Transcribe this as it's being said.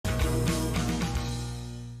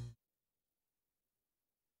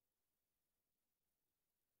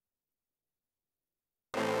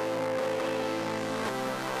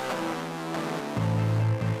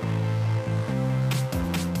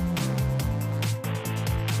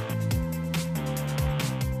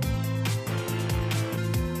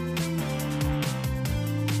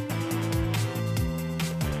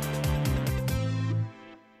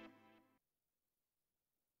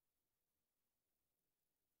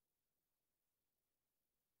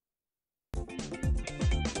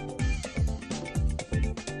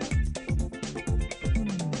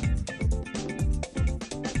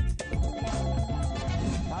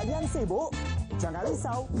Kalian sibuk? Jangan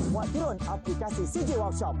risau, muat turun aplikasi CJ Wow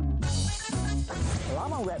Shop.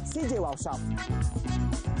 Laman web CJ Wow Shop.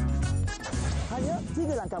 Hanya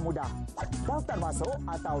 3 langkah mudah. Daftar masuk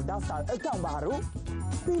atau daftar akaun baru,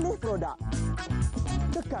 pilih produk.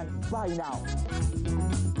 Tekan Buy Now.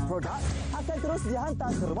 Produk akan terus dihantar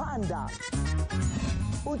ke rumah anda.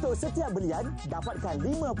 Untuk setiap belian, dapatkan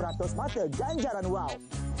 5% mata ganjaran wow.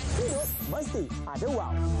 Hidup mesti ada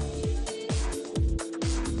wow.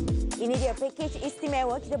 Ini dia pakej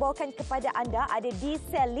istimewa kita bawakan kepada anda, ada di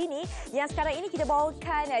Cellini. Yang sekarang ini kita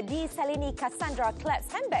bawakan di Cellini Cassandra Clasp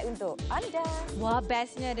handbag untuk anda. Wah,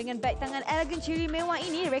 bestnya dengan beg tangan elegan ciri mewah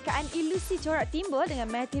ini, rekaan ilusi corak timbul dengan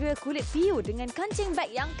material kulit PU dengan kancing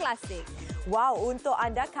beg yang klasik. Wow, untuk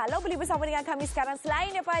anda kalau boleh bersama dengan kami sekarang, selain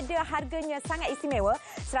daripada harganya sangat istimewa,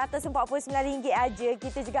 RM149 aja,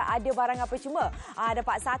 kita juga ada barang apa cuma.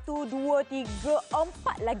 Dapat 1, 2, 3,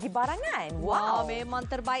 4 lagi barangan. Wow, memang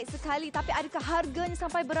terbaik sekali. Tapi adakah harganya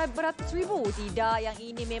sampai beratus ribu? Tidak, yang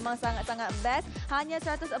ini memang sangat-sangat best. Hanya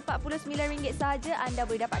RM149 saja. Anda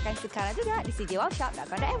boleh dapatkan sekarang juga di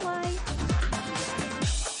cjwowshop.com.my.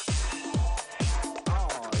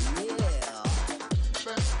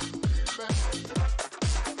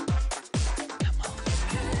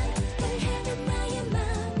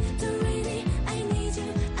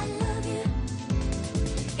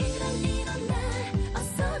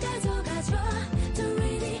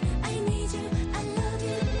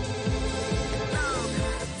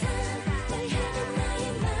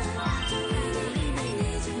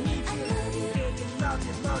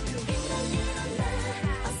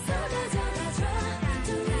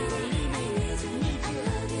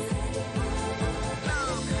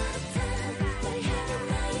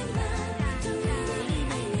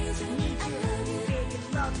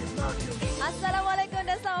 Assalamualaikum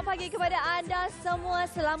dan selamat pagi kepada anda semua.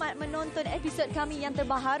 Selamat menonton episod kami yang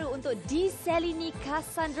terbaru untuk di Cellini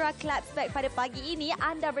Cassandra Clasp pada pagi ini.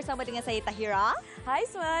 Anda bersama dengan saya Tahira. Hai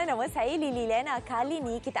semua, nama saya Lily Lena. Kali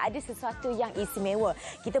ni kita ada sesuatu yang istimewa.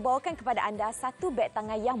 Kita bawakan kepada anda satu beg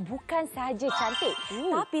tangan yang bukan sahaja cantik,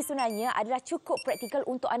 tapi sebenarnya adalah cukup praktikal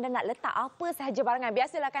untuk anda nak letak apa sahaja barangan.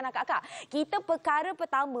 Biasalah kan akak-akak, kita perkara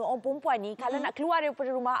pertama orang perempuan ni kalau nak keluar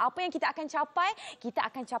daripada rumah, apa yang kita akan capai? Kita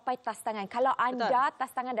akan capai tas tangan. Kalau anda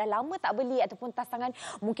tas tangan dah lama tak beli ataupun tas tangan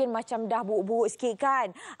mungkin macam dah buruk-buruk sikit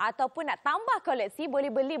kan, ataupun nak tambah koleksi,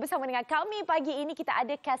 boleh beli bersama dengan kami pagi ini. Kita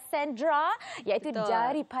ada Cassandra, iaitu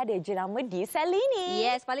daripada jenama di Cellini.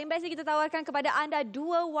 Yes, paling best kita tawarkan kepada anda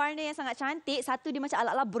 2 warna yang sangat cantik. Satu dia macam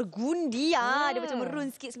ala-ala bergundi, dia macam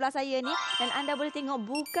merun sikit sebelah saya ni. Dan anda boleh tengok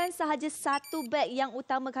bukan sahaja satu beg yang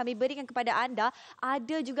utama kami berikan kepada anda,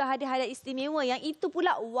 ada juga hadiah-hadiah istimewa yang itu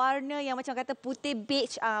pula warna yang macam kata putih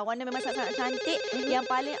beige. Warna memang sangat cantik, yang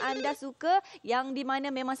paling anda suka, yang di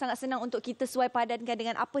mana memang sangat senang untuk kita sesuai padankan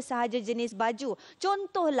dengan apa sahaja jenis baju.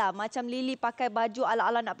 Contohlah macam Lily pakai baju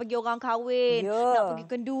ala-ala nak pergi orang kahwin, nak pergi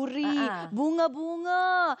kenduri,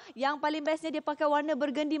 bunga-bunga. Yang paling bestnya dia pakai warna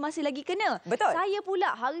burgundy masih lagi kena. Betul. Saya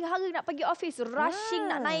pula hari-hari nak pergi office, rushing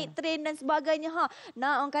nak naik train dan sebagainya.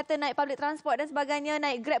 Nak orang kata naik public transport dan sebagainya,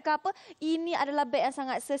 naik Grab ke apa. Ini adalah beg yang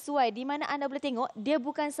sangat sesuai. Di mana anda boleh tengok, dia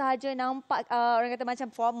bukan sahaja nampak orang kata macam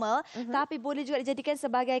formal, tapi boleh juga dijadikan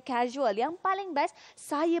sebagai casual. Yang paling best,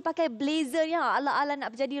 saya pakai blazer yang ala-ala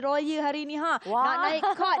nak jadi royal hari ni. Nak naik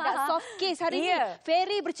court, nak soft case hari ni.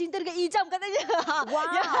 Ferry bercinta dengan Ijam katanya.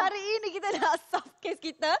 Yang hari ini kita nak soft case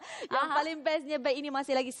kita. Yang paling bestnya beg ini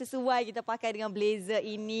masih lagi sesuai kita pakai dengan blazer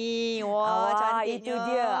ini. Wah, cantiknya. Itu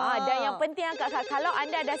dia. Dan yang penting akak-akak, kalau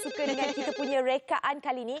anda dah suka dengan kita punya rekaan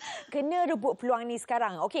kali ni, kena rebut peluang ni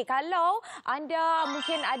sekarang. Okey, kalau anda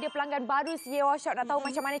mungkin ada pelanggan baru CJ Wow Shop, nak tahu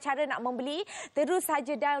macam mana cara nak membeli, terus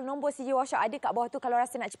saja dial nombor CJ Wow Shop ada kat bawah tu. Kalau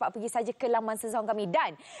rasa nak cepat, pergi saja ke laman sezaun kami.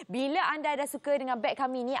 Dan bila anda dah suka dengan beg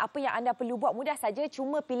kami ni, apa yang anda perlu buat mudah saja,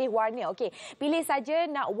 cuma pilih warna. Okey, pilih saja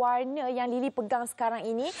nak warna yang Lily pegang sekarang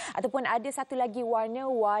ini, ataupun ada satu lagi warna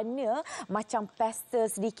macam pastel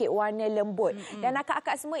sedikit, warna lembut. Dan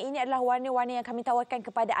akak-akak semua, ini adalah warna-warna yang kami tawarkan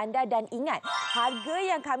kepada anda. Dan ingat, harga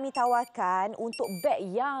yang kami tawarkan untuk beg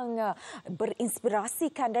yang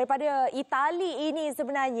berinspirasikan daripada Itali ini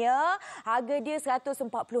sebenarnya harga dia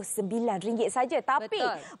RM149 RM100 saja. Tapi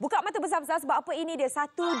buka mata besar-besar sebab apa ini dia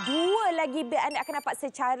 1-2 lagi beg anda akan dapat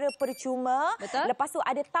secara percuma. Lepas tu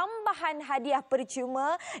ada tambahan hadiah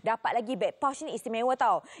percuma, dapat lagi beg pouch ni istimewa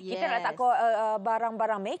tau. Kita nak letak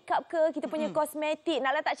barang-barang makeup ke, kita punya kosmetik,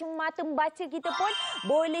 nak letak cuma mata membaca kita pun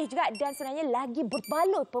boleh juga, dan sebenarnya lagi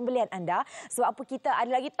berbaloi pembelian anda sebab apa kita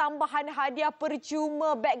ada lagi tambahan hadiah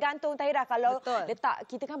percuma beg gantung Tahira. Kalau letak,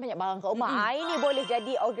 kita kan banyak barang kat rumah. Ini boleh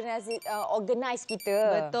jadi organize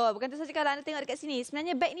kita. Betul. Bukan tu saja, kalau anda tengok dekat sini,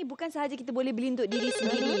 sebenarnya beg ni bukan sahaja kita boleh beli untuk diri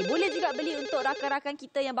sendiri. Boleh juga beli untuk rakan-rakan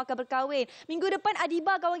kita yang bakal berkahwin. Minggu depan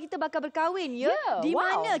Adiba kawan kita bakal berkahwin, ya. Di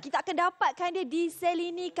mana kita akan dapatkan dia di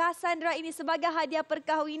Cellini Cassandra ini sebagai hadiah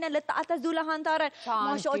perkahwinan, letak atas dulang hantaran.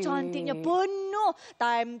 Masya Allah, cantiknya, penuh.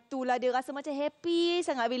 Time tu lah dia rasa macam happy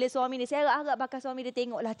sangat bila suami dia. Saya harap bakal suami dia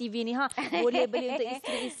tengoklah TV ni. Boleh beli untuk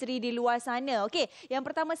isteri-isteri di luar sana. Okey, yang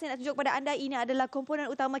pertama saya nak tunjuk kepada anda, ini adalah komponen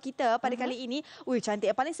utama kita pada kali ini. Ui, cantik.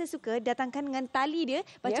 Yang paling saya suka, datangkan dengan tali dia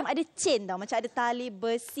macam ada chain tau, macam ada tali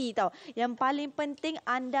besi tau. Yang paling penting,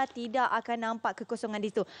 anda tidak akan nampak kekosongan di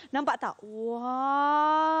situ. Nampak tak?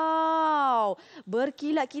 Wow,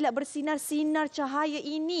 berkilat-kilat, bersinar-sinar cahaya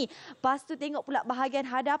ini. Lepas tu tengok pula bahagian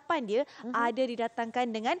hadapan dia ada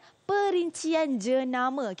didatangkan dengan perincian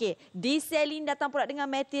jenama. Okey, di Cellini datang pula dengan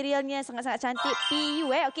materialnya sangat-sangat cantik,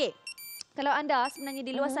 PU okey. Kalau anda sebenarnya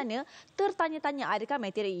di luar sana tertanya-tanya, adakah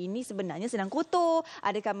material ini sebenarnya senang kotor?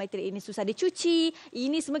 Adakah material ini susah dicuci?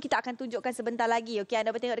 Ini semua kita akan tunjukkan sebentar lagi. Okey,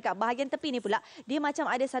 anda boleh tengok dekat bahagian tepi ni pula, dia macam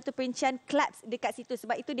ada satu perincian Clasp dekat situ.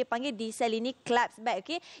 Sebab itu dia panggil di Cellini Clasp bag.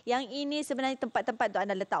 Okey, yang ini sebenarnya tempat-tempat untuk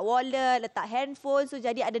anda letak wallet, letak handphone. So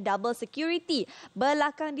jadi ada double security.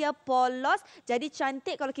 Belakang dia polos, jadi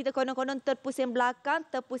cantik. Kalau kita konon-konon terpusing belakang,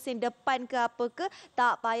 terpusing depan ke apa ke,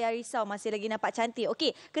 tak payah risau, masih lagi nampak cantik.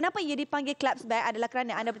 Okey, kenapa ia dipanggil Clasp bag adalah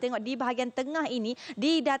kerana anda boleh tengok di bahagian tengah ini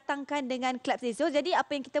didatangkan dengan Clasp. So jadi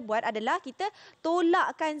apa yang kita buat adalah kita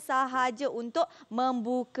tolakkan sahaja untuk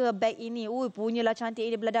membuka bag ini. Punyalah cantik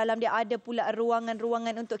ini. Belah dalam dia ada pula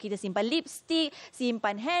ruangan-ruangan untuk kita simpan lipstick,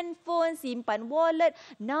 simpan handphone, simpan wallet.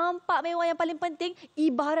 Nampak mewah. Yang paling penting,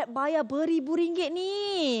 ibarat bayar beribu ringgit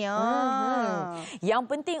ni. Yang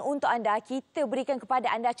penting untuk anda, kita berikan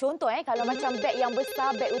kepada anda contoh kalau macam beg yang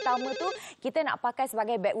besar, beg utama tu kita nak pakai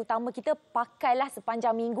sebagai beg utama, kita pakailah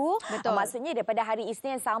sepanjang minggu. Maksudnya daripada hari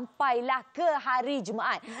Isnin sampailah ke hari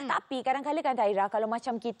Jumaat. Tapi kadang-kadang kan Tahira, kalau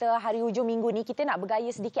macam kita hari hujung minggu ni kita nak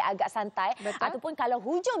bergaya sedikit agak santai, ataupun kalau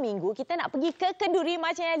hujung minggu kita nak pergi ke kenduri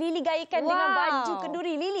macam yang Lily gayakan dengan baju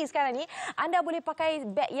kenduri Lily sekarang ni, anda boleh pakai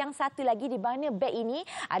beg yang satu lagi, di mana beg ini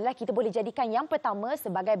adalah kita boleh jadikan yang pertama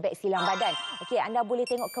sebagai beg silang badan. Okey, anda boleh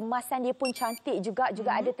tengok kemasan dia pun cantik juga,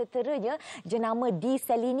 ada terteranya jenama di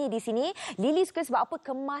Cellini di sini. Lily suka sebab apa?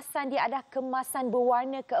 Kemasan dia ada kemasan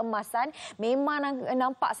berwarna keemasan, memang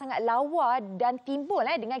nampak sangat lawa dan timbul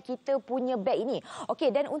dengan kita punya beg ini. Okey,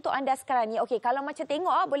 dan untuk anda sekarang ni, okey, kalau macam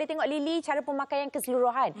tengok boleh tengok Lily cara pemakaian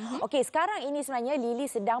keseluruhan. Okey, sekarang ini sebenarnya Lily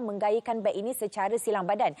sedang menggayakan beg ini secara silang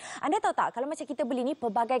badan. Anda tahu tak, kalau macam kita beli ni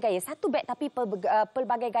pelbagai gaya, satu beg tapi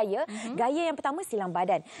pelbagai gaya. Gaya yang pertama silang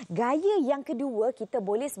badan. Gaya yang kedua kita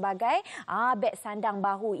boleh sebagai beg sandang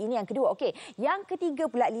bahu. Ini yang kedua. Okey, yang ketiga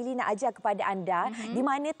pula Lily nak ajar kepada anda di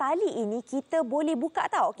mana tali ini kita boleh buka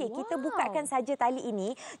tau. Okey, kita bukakan saja tali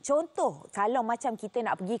ini. Contoh, kalau macam kita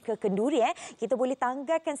nak pergi ke kenduri, kita boleh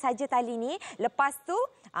tanggalkan saja tali ini. Lepas tu,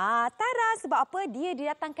 tara, sebab apa? Dia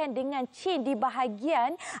didatangkan dengan chain di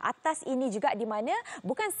bahagian atas ini juga, di mana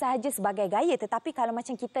bukan sahaja sebagai gaya, tetapi kalau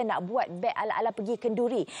macam kita nak buat beg ala-ala pergi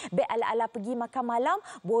kenduri, beg ala-ala pergi makan malam,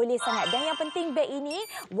 boleh sangat. Dan yang penting beg ini,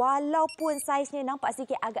 walaupun saiznya nampak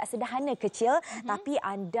sedikit agak sederhana kecil, tapi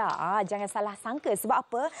anda jangan salah sangka. Sebab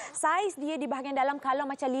apa? Saiz dia di bahagian dalam, kalau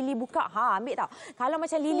macam Lily buka, ambil tau. Kalau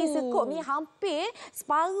macam Lily sekup ni, hampir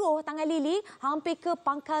separuh tangan Lily, hampir ke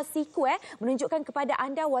pangkal siku, menunjukkan kepada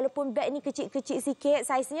anda walaupun beg ni kecil-kecil sikit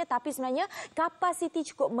saiznya, tapi sebenarnya kapasiti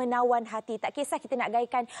cukup menawan hati. Tak kisah kita nak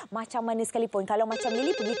gayakan macam mana sekalipun. Kalau macam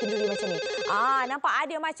Lily pergi kenduri macam ni. Nampak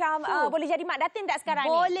ada macam boleh jadi mak datin tak sekarang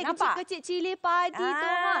ni? Boleh, kecil-kecil cili padi tu.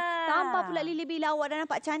 Tambah pula Lily bila awak dah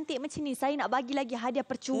nampak cantik macam ni, saya nak bagi lagi hadiah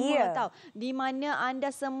percuma tau. Di mana anda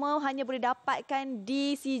semua hanya boleh dapatkan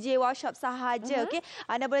di CJ Workshop sahaja. Okey,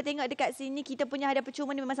 anda boleh tengok dekat sini kita punya hadiah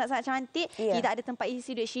percuma ni memang sangat-sangat cantik. Kita ada tempat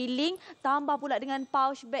isi duit shilling, tambah pula dengan pouch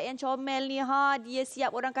pouch bag yang comel ni dia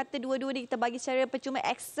siap, orang kata dua-dua ni kita bagi secara percuma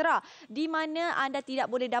ekstra, di mana anda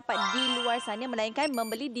tidak boleh dapat di luar sana melainkan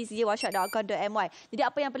membeli di ziyawashop.com.my. Jadi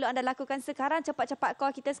apa yang perlu anda lakukan sekarang, cepat-cepat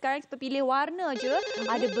call kita sekarang, pilih warna je.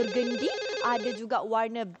 Ada burgundy, ada juga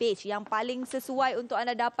warna beige. Yang paling sesuai untuk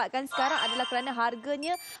anda dapatkan sekarang adalah kerana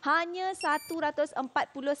harganya hanya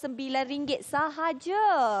RM149 sahaja.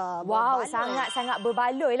 Wow, sangat-sangat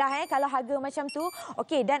berbaloi lah kalau harga macam tu.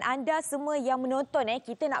 Okey, dan anda semua yang menonton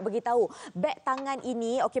kita nak beritahu, beg tangan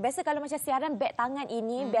ini, okey, biasa kalau macam siaran beg tangan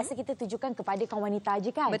ini biasa kita tujukan kepada kaum wanita je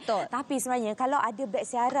kan. Betul. Tapi sebenarnya kalau ada beg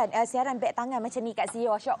siaran beg tangan macam ni kat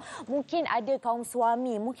CEO Shop, mungkin ada kaum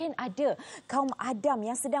suami, mungkin ada kaum Adam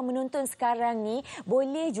yang sedang menonton sekarang ni,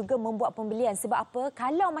 boleh juga membuat pembelian. Sebab apa?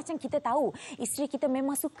 Kalau macam kita tahu isteri kita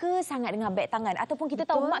memang suka sangat dengan beg tangan, ataupun kita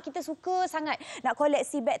tahu mak kita suka sangat nak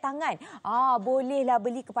koleksi beg tangan, bolehlah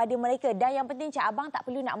beli kepada mereka. Dan yang penting Cik Abang tak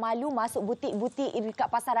perlu nak malu masuk butik-butik dekat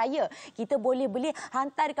pasar raya. Kita boleh beli,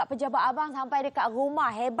 hantar dekat pejabat abang sampai dekat rumah.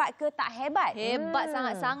 Hebat ke tak hebat? Hebat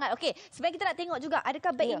sangat-sangat. Okey, sebenarnya kita nak tengok juga,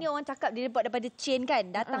 adakah beg ini orang cakap dia buat daripada chain kan?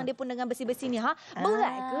 Datang dia pun dengan besi-besi ni.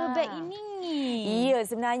 Berat ke beg ini? Ya,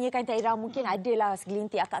 sebenarnya kan Taira, mungkin adalah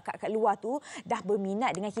segelintir akak-akak kat luar tu dah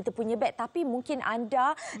berminat dengan kita punya beg. Tapi mungkin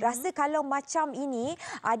anda rasa kalau macam ini,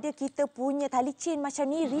 ada kita punya tali chain macam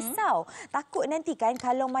ni, risau. Takut nanti kan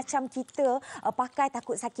kalau macam kita pakai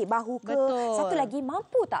takut sakit bahu ke. Betul. Satu lagi,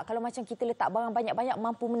 mampu tak kalau macam kita letak barang banyak-banyak,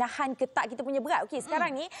 mampu menahan ke tak kita punya berat. Okey,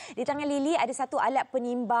 sekarang ni di tangan Lily ada satu alat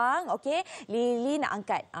penimbang. Okey, Lily nak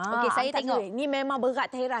angkat. Okey, saya tengok. Ni memang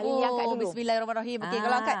berat Taira. Lily angkat dulu. Bismillahirrahmanirrahim. Okey,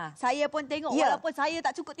 kalau angkat, saya pun tengok walaupun saya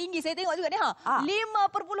tak cukup tinggi, saya tengok juga ni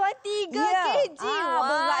 5.3 kg.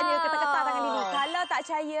 Beratnya ketat-ketat tangan Lily. Kalau tak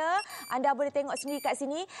percaya, anda boleh tengok sendiri kat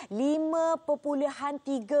sini,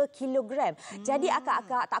 5.3 kilogram. Jadi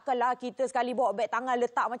akak-akak, takkanlah kita sekali bawa beg tangan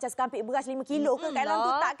letak macam sekampik beras 5 kilo ke kat dalam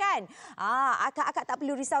tu, tak kan? Akak-akak tak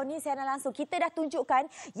perlu risau, ni siaran langsung. Kita dah tunjukkan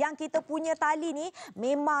yang kita punya tali ni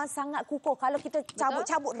memang sangat kukuh. Kalau kita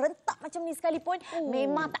cabut-cabut rentak macam ni sekalipun,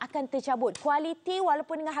 memang tak akan tercabut. Kualiti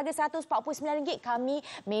walaupun dengan harga RM149, kami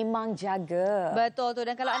memang jaga. Betul tu.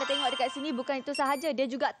 Dan kalau anda tengok dekat sini, bukan itu sahaja, dia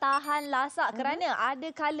juga tahan lasak kerana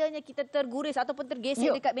ada kalanya kita terguris ataupun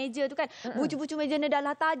tergesek dekat meja tu kan. Bucu-bucu meja ni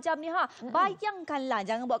dah tajam ni Bayangkanlah,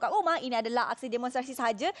 jangan buat kat rumah. Ini adalah aksi demonstrasi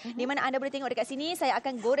sahaja di mana anda boleh tengok dekat sini. Saya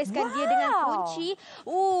akan goreskan dia dengan kunci.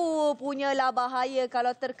 Punyalah bahaya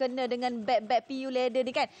kalau terkena dengan beg-beg PU leather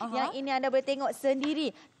ni kan. Yang ini anda boleh tengok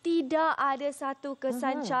sendiri. Tidak ada satu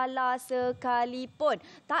kesan cala sekalipun.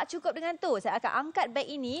 Tak cukup dengan tu, saya akan angkat beg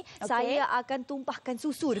ini, saya akan tumpahkan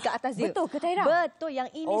susu dekat atas dia. Betul ke Taira? Betul, yang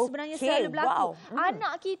ini sebenarnya selalu berlaku.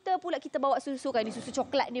 Anak kita pula kita bawa susu kan, ini susu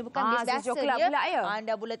coklat ni, bukan biasa coklat pula ya.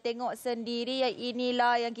 Anda boleh tengok sendiri, yang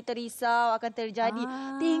inilah yang kita risau akan terjadi.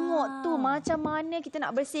 Tengok tu macam mana kita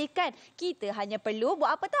nak bersihkan. Kita hanya perlu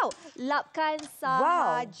buat apa tahu? Lapkan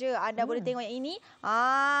sahaja. Anda boleh tengok yang ini.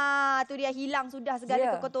 Tu dia, hilang sudah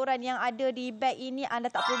segala kotoran yang ada di beg ini. Anda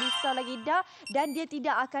tak perlu risau lagi dah, dan dia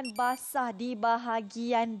tidak akan basah di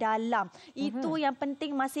bahagian dalam. Itu yang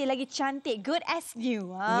penting, masih lagi cantik, good as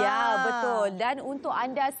new. Ya, betul. Dan untuk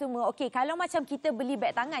anda semua, okey, kalau macam kita beli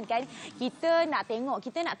beg tangan kan, kita nak tengok,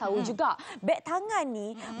 kita nak tahu juga beg tangan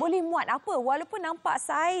ni boleh muat apa. Walaupun nampak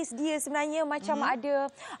saiz dia sebenarnya macam ada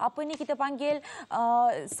apa ni kita panggil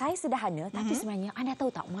saiz sederhana, tapi sebenarnya anda tahu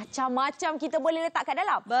tak, macam-macam kita boleh letak kat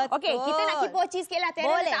dalam. Okey, kita nak kipoci sikit lah.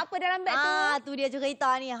 Boleh. Letak apa dalam beg tu? Tu dia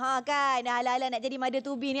cerita ni. Kan. Hala-hala nak jadi mother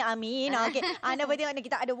to be ni. Amin. Okey. Anda boleh tengok ni,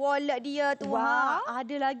 kita ada wallet dia tu.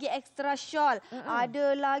 Ada lagi extra shawl.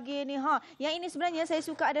 Ada lagi ni. Yang ini sebenarnya saya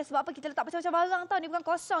suka ada sebab apa, kita letak macam-macam barang tau. Ni bukan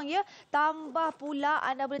kosong ya. Tambah pula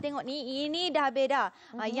anda boleh tengok ni. Ini dah beda.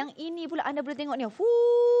 Yang ini pula anda boleh tengok ni.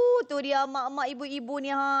 Tu dia mak-mak ibu-ibu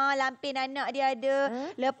ni. Lampin anak dia ada.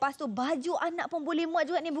 Lepas tu baju anak pun boleh muat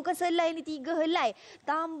juga ni. Bukan selai ni, 3 helai.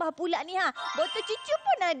 Tambah pula ni. Botol cucu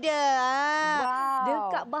pun ada.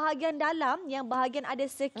 Dekat bahagian dalam, yang bahagian ada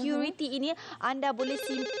security ini, anda boleh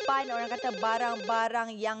simpan orang kata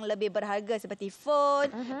barang-barang yang lebih berharga seperti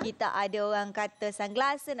phone. Kita ada orang kata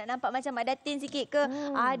sunglasses, nak nampak macam Mak Datin sikit ke.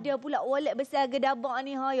 Ada pula wallet besar gedabak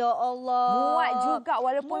ni. Ya Allah. Muat juga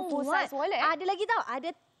walaupun full size wallet. Ada lagi tahu, ada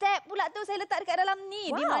tab pula tu saya letak dekat dalam ni.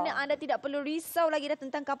 Di mana anda tidak perlu risau lagi dah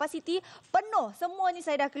tentang kapasiti. Penuh. Semua ni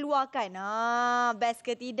saya dah keluarkan. Best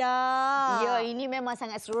ke tidak? Ya, ini memang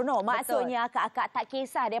sangat seronok. Maksudnya akak-akak tak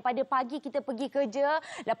kisah. Daripada pagi kita pergi kerja,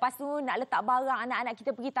 lepas tu nak letak barang anak-anak kita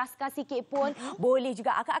pergi taskar sikit pun boleh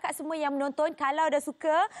juga. Akak-akak semua yang menonton, kalau dah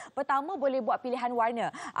suka, pertama boleh buat pilihan warna.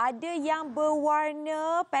 Ada yang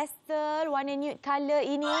berwarna pastel, warna nude color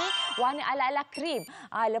ini, warna ala-ala krim.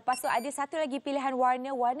 Lepas tu ada satu lagi pilihan warna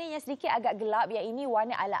warna yang sedikit agak gelap, yang ini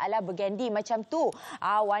warna ala-ala burgundy macam tu.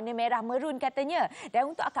 Warna merah merun katanya.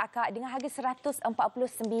 Dan untuk akak-akak dengan harga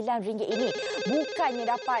RM149 ini, bukannya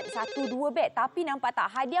dapat 1-2 beg, tapi nampak tak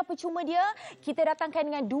hadiah percuma dia, kita datangkan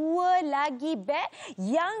dengan 2 lagi beg.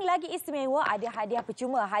 Yang lagi istimewa ada hadiah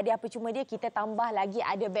percuma. Hadiah percuma dia kita tambah lagi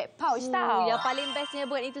ada beg pouch tau. Yang paling bestnya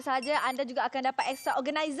bukan itu sahaja, anda juga akan dapat extra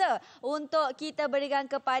organizer untuk kita berikan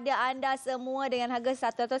kepada anda semua dengan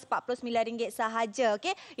harga RM149 sahaja.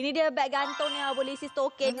 Okey, ini dia beg gantung yang boleh isi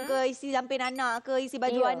token ke, isi jampin anak ke, isi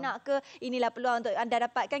baju anak ke. Inilah peluang untuk anda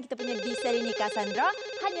dapatkan kita punya di Cellini Cassandra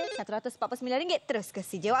hanya RM149. Terus ke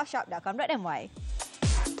cjwowshop.com.my.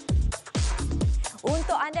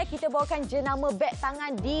 Untuk anda, kita bawakan jenama beg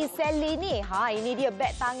tangan di Cellini. Ini dia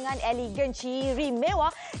beg tangan elegan ciri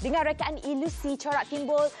mewah dengan rekaan ilusi corak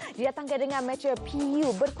timbul. Didatangkan dengan material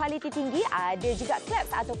PU berkualiti tinggi. Ada juga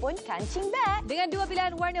Clasp ataupun kancing beg. Dengan 2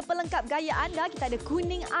 pilihan warna pelengkap gaya anda, kita ada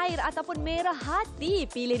kuning air ataupun merah hati.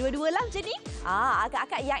 Pilih dua-dualah macam ni.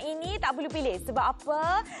 Akak-akak yang ini tak perlu pilih. Sebab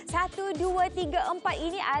apa? 1, 2, 3, 4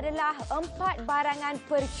 ini adalah 4 barangan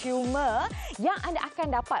percuma yang anda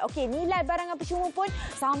akan dapat. Okey, nilai barangan percuma pun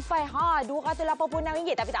sampai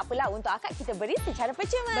RM286. Tapi tak apalah, untuk akak kita beri secara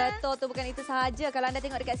percuma. Betul tu, bukan itu sahaja. Kalau anda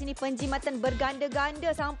tengok dekat sini, penjimatan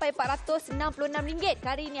berganda-ganda sampai RM466.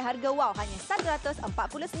 Kali ini harga wow hanya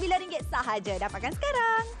RM149 sahaja. Dapatkan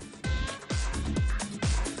sekarang.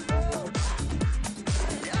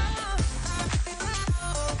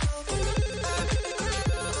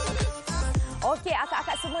 Okey,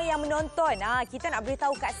 akak-akak semua yang menonton, kita nak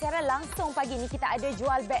beritahu kat siaran langsung pagi ni kita ada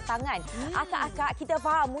jual beg tangan. Akak-akak, kita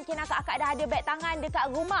faham mungkin akak-akak dah ada beg tangan dekat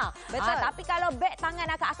rumah. Betul. Tapi kalau beg tangan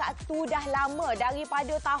akak-akak tu dah lama,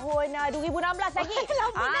 daripada tahun 2016 lagi.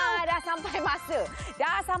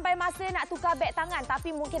 Dah sampai masa nak tukar beg tangan.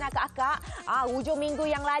 Tapi mungkin akak-akak hujung minggu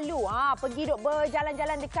yang lalu pergi duk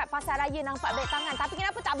berjalan-jalan dekat pasar raya nampak beg tangan. Tapi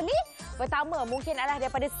kenapa tak beli? Pertama, mungkin adalah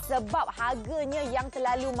daripada sebab harganya yang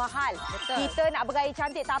terlalu mahal. Betul. Kita nak bergaya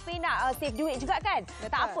cantik tapi nak save duit juga kan?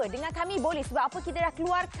 Betul. Tak apa, dengan kami boleh. Sebab apa? Kita dah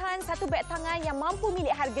keluarkan satu beg tangan yang mampu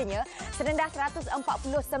milik harganya serendah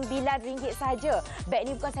RM149 sahaja. Beg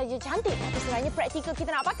ni bukan saja cantik, tapi sebenarnya praktikal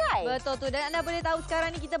kita nak pakai. Betul tu. Dan anda boleh tahu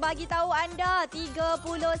sekarang ni kita bagi tahu anda 30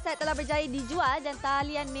 set telah berjaya dijual dan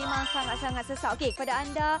talian memang sangat-sangat sesak. Okey, kepada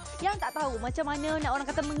anda yang tak tahu macam mana nak orang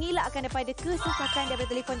kata mengelakkan daripada kesesakan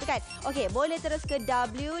daripada telefon tu kan. Okey, boleh terus ke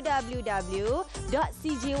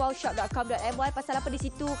www.cjwowshop.com.my. Pasal apa di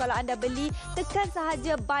situ, kalau anda beli, tekan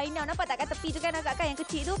sahaja buy now. Nampak tak kat tepi tu kan akak yang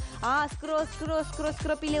kecil tu? Scroll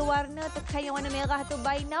pilih warna, tekan yang warna merah tu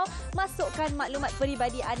buy now. Masukkan maklumat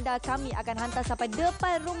peribadi anda, kami akan hantar sampai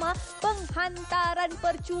depan rumah. Penghantaran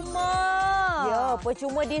percuma. Ya,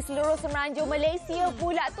 percuma di seluruh semenanjung Malaysia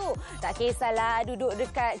pula tu. Tak kisahlah duduk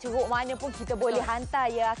dekat ceruk mana pun kita boleh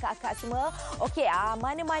hantar ya akak-akak semua. Okey,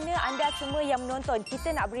 mana-mana anda semua yang menonton,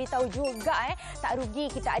 kita nak beritahu juga tak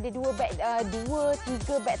rugi kita ada 2 beg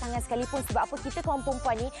 2-3 beg tangan sekalipun. Sebab apa? Kita kaum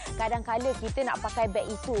perempuan ni kadang-kala kita nak pakai beg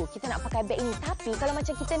itu, kita nak pakai beg ini. Tapi kalau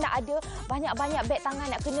macam kita nak ada banyak-banyak beg tangan,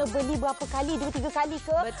 nak kena beli berapa kali, 2-3 kali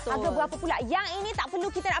ke? Betul. Harga berapa pula? Yang ini tak perlu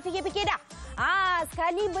kita nak fikir-fikir dah.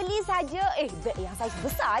 Sekali beli saja. Beg yang saiz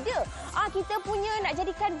besar ada. Kita punya nak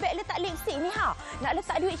jadikan beg letak lipstick ni nak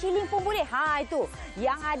letak duit shilling pun boleh. Itu.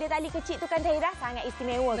 Yang ada tali kecil tu kan Tahira, sangat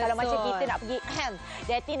istimewa. Betul. Kalau macam kita nak pergi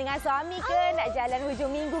dating dengan suami ke, nak jalan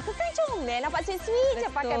hujung minggu ke, kan comel nampak sweet-sweet je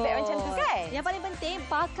pakai beg macam tu kan. Yang paling penting,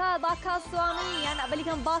 bakal suami yang nak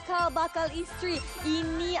belikan bakal isteri.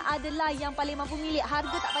 Ini adalah yang paling mampu milik.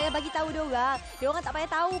 Harga tak payah bagi tahu diorang. Diorang tak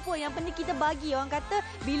payah tahu pun. Yang penting kita bagi. Orang kata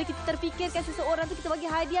bila kita terfikirkan seseorang tu, kita bagi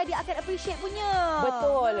hadiah, dia akan appreciate punya.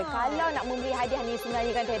 Betul. Kalau nak memberi hadiah ni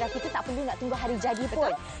sebenarnya kan Tahira, kita tak perlu nak tunggu hari jadi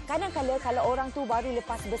pun. Kadang-kadang kalau orang tu baru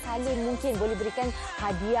lepas bersalin, mungkin boleh berikan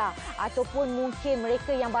hadiah. Ataupun mungkin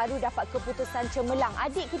mereka yang baru dapat keputusan cemerlang.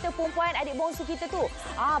 Adik kita perempuan, adik bongsu kita tu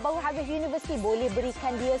baru habis universiti, boleh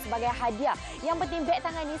berikan dia sebagai hadiah. Yang penting beg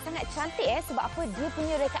tangan ni sangat cantik sebab apa? Dia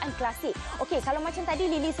punya rekaan klasik. Okey, kalau macam tadi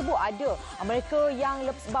Lily sebut ada mereka yang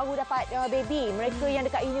baru dapat baby, mereka yang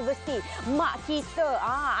dekat universiti, mak kita,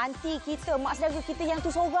 aunty kita, mak saudara kita yang tu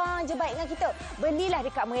seorang je baik dengan kita, belilah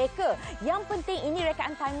dekat mereka. Yang penting ini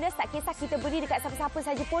rekaan timeless, tak kisah kita beri dekat siapa-siapa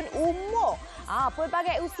saja pun umur.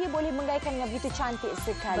 Pelbagai usia boleh menggayakan dengan begitu cantik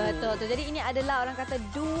sekali. Betul tu. Jadi ini adalah orang kata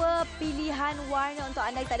 2 pilihan warna untuk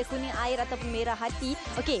anda. Kita ada kuning air ataupun merah hati.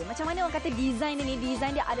 Okey, macam mana orang kata design ini?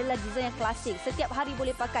 Design dia adalah design yang klasik. Setiap hari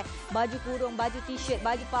boleh pakai. Baju kurung, baju t-shirt,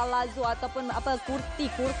 baju palazzo ataupun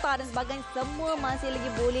kurta dan sebagainya, semua masih lagi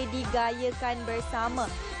boleh digaya rayakan bersama.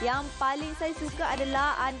 Yang paling saya suka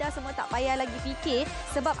adalah anda semua tak payah lagi fikir.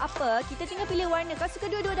 Sebab apa? Kita tinggal pilih warna. Kalau suka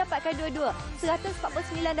dua-dua, dapatkan dua-dua.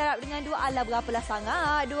 149 darab dengan 2 ala berapalah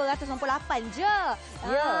sangat? 298 je.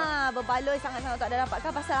 Berbaloi sangat-sangat tak ada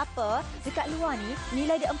dapatkan. Pasal apa? Dekat luar ni,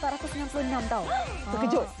 nilai dia 466 tau.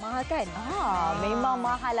 Terkejut. Mahal kan? Memang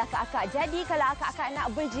mahal lah akak-akak. Jadi kalau akak-akak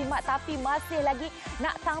nak berjimat tapi masih lagi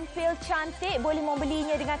nak tampil cantik, boleh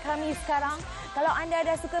membelinya dengan kami sekarang. Kalau anda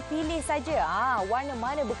dah suka, pilih saja warna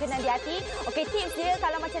mana berkenan di hati. Okey, tips dia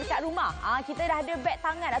kalau macam dekat rumah, kita dah ada beg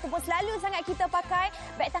tangan ataupun selalu sangat kita pakai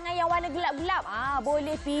beg tangan yang warna gelap-gelap.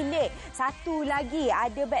 Boleh pilih. Satu lagi,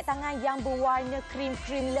 ada beg tangan yang berwarna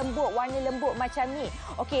krim-krim lembut, warna lembut macam ni.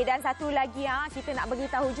 Okey, dan satu lagi kita nak bagi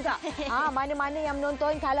tahu juga. Mana-mana yang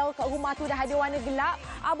menonton kalau kat rumah tu dah ada warna gelap,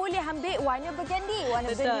 boleh ambil warna burgundy.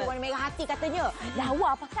 Warna burgundy, warna merah hati katanya.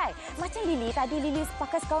 Lawa pakai. Macam Lily, tadi Lily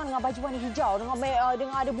pakai sekarang dengan baju warna hijau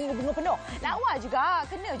dengan ada bunga-bunga penuh. Lawa juga,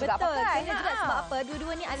 kena juga pakai. Kena juga sebab apa?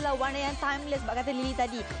 Dua-dua ni adalah warna yang timeless sebab kata Lily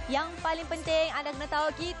tadi. Yang paling penting anda kena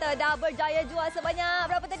tahu kita dah berjaya jual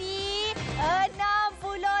sebanyak berapa tadi? 65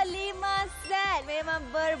 set. Memang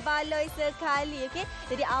berbaloi sekali, okey?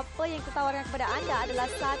 Jadi apa yang kita tawarkan kepada anda adalah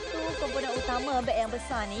satu komponen utama beg yang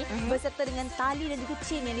besar ni berserta dengan tali dan juga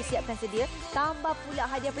chain yang disiapkan sedia. Tambah pula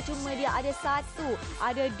hadiah percuma dia ada 1,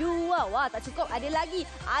 ada 2. Wah, tak cukup, ada lagi.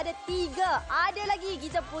 Ada 3. Ada lagi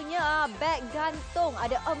kita punya beg gantung.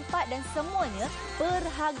 Ada 4 dan semuanya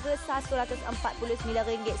berharga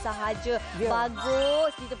RM149 sahaja.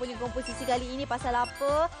 Bagus kita punya komposisi kali ini. Pasal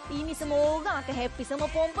apa? Ini semua orang akan happy.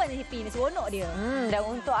 Semua perempuan happy. Ini seronok dia. Dan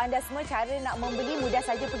untuk anda semua, cara nak membeli mudah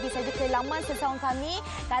saja. Pergi saja ke laman sesaung kami.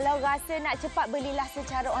 Kalau rasa nak cepat, belilah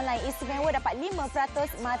secara online. Istimewa dapat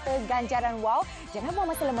 5% mata ganjaran wow. Jangan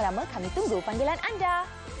buang masa lama-lama. Kami tunggu panggilan anda.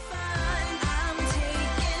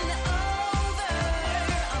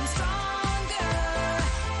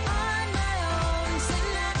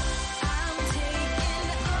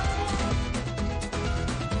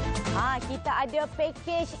 Kita ada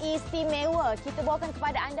package istimewa. Kita bawakan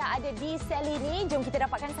kepada anda ada di Cellini. Jom kita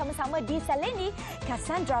dapatkan sama-sama di Cellini.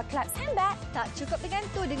 Cassandra Clasp handbag. Tak cukup dengan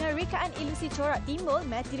tu, dengan rekaan ilusi corak timbul,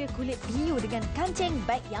 material kulit PU dengan kancing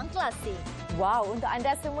beg yang klasik. Wow, untuk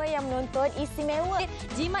anda semua yang menonton, istimewa.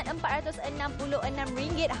 Jimat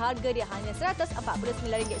RM466, harga dia hanya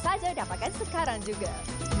RM149 saja. Dapatkan sekarang juga.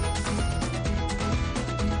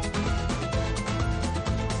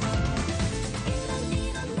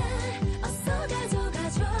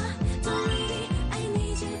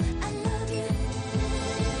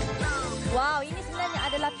 Wow, ini sebenarnya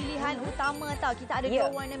adalah pilihan utama tau. Kita ada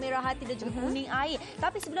dua warna merah hati dan juga kuning air.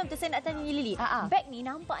 Tapi sebelum tu saya nak tanya Lily. Beg ni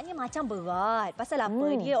nampaknya macam berat. Pasal apa?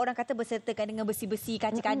 Dia orang kata bersertakan dengan besi-besi,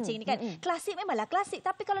 kancing-kancing ni kan. Klasik memanglah klasik.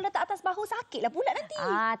 Tapi kalau letak atas bahu sakitlah pula nanti.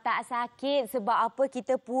 Tak sakit. Sebab apa?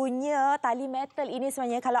 Kita punya tali metal ini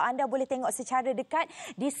sebenarnya, kalau anda boleh tengok secara dekat,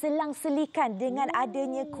 diselang-selikan dengan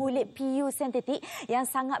adanya kulit PU sintetik yang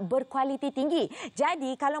sangat berkualiti tinggi.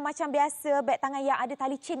 Jadi kalau macam biasa beg tangan yang ada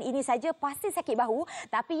tali chain ini saja, pasti sakit bahu.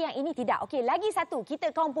 Tapi yang ini tidak. Okey, lagi satu.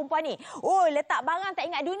 Kita kaum perempuan ni, letak barang tak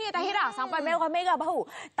ingat dunia, Tahira. Sampai merah-merah bahu.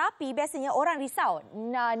 Tapi biasanya orang risau.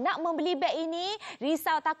 Nak membeli beg ini,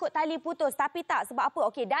 risau takut tali putus. Tapi tak. Sebab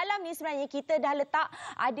apa? Okey, dalam ni sebenarnya kita dah letak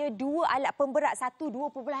ada 2 alat pemberat. Satu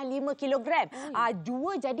 2.5 kilogram.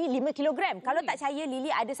 2 jadi 5 kilogram. Kalau tak percaya,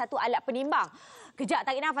 Lily ada satu alat penimbang. Kejap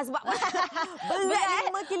tarik nafas sebab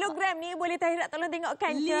berat 5 kilogram ni. Boleh Tahira tolong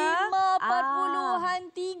tengokkan ke?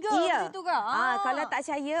 5.3 macam tu ke? Kalau tak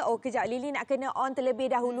percaya, kejap Lily nak kena on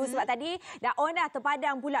terlebih dahulu sebab tadi dah on dah,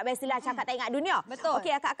 terpadam pula. Biasalah cakap tak ingat dunia. Betul.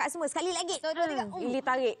 Okey, akak-akak semua sekali lagi. Lily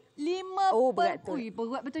tarik. 5. Berat tu.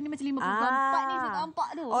 Berat betul ni, macam 5.4 ni saya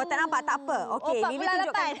nampak tu. Tak nampak, tak apa. Okey, Lily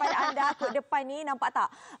tunjukkan kepada anda kod depan ni, nampak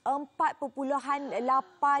tak? 4.8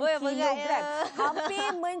 kilogram.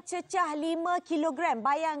 Hampir mencecah 5 kilogram.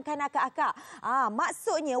 Bayangkan akak-akak.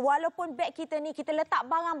 Maksudnya walaupun beg kita ni kita letak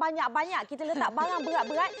barang banyak-banyak, kita letak barang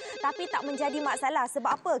berat-berat, tapi tak menjadi masalah.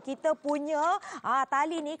 Sebab apa? Kita punya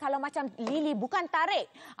tali ni kalau macam Lily bukan tarik.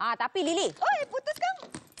 Tapi Lily, putuskan.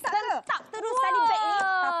 Tak terus tali beg ni,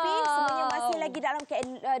 tapi semuanya masih lagi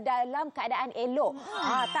dalam keadaan elok.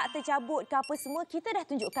 Tak tercabut ke apa semua. Kita dah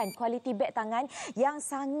tunjukkan kualiti beg tangan yang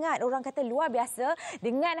sangat orang kata luar biasa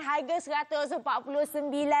dengan harga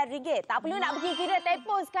RM149. Tak perlu nak pergi kira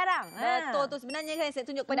telefon sekarang. Betul tu sebenarnya kan saya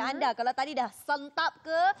tunjuk kepada anda. Kalau tadi dah sentap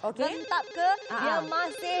ke, gentap ke, dia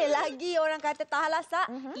masih lagi orang kata tahan lasak.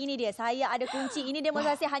 Ini dia, saya ada kunci. Ini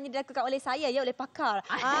demonstrasi hanya dilakukan oleh saya, oleh pakar.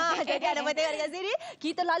 Jadi anda boleh tengok dekat sini.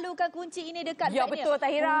 Kita lalukan kunci ini dekat ya, betul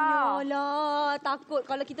Tahira. Takut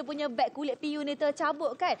kalau kita punya beg kulit PU ni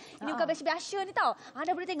tercabut kan. Ini bukan biasa-biasa ni tau.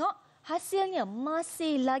 Anda boleh tengok. hasilnya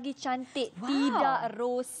masih lagi cantik, tidak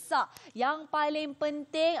rosak. Yang paling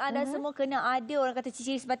penting anda semua kena ada orang kata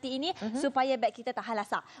ciri-ciri seperti ini supaya beg kita tahan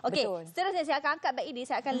lasak. Okey, seterusnya saya akan angkat beg ini,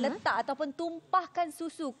 saya akan letak ataupun tumpahkan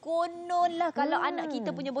susu. Kononlah kalau anak kita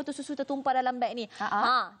punya botol susu tertumpah dalam beg ni.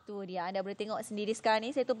 Tu dia, anda boleh tengok sendiri sekarang ni.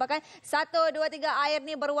 Saya tumpahkan 1, 2, 3 air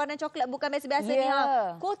ni berwarna coklat, bukan biasa-biasa ni.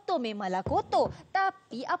 Kotor memanglah kotor.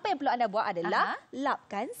 Tapi apa yang perlu anda buat adalah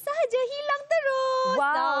lapkan sahaja, hilang terus.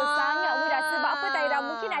 Sangat mudah. Sebab apa Tahira?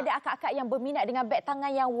 Mungkin ada akak-akak yang berminat dengan beg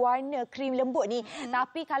tangan yang warna krim lembut ni.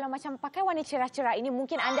 Tapi kalau macam pakai warna cerah-cerah ini,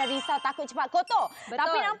 mungkin anda risau takut cepat kotor.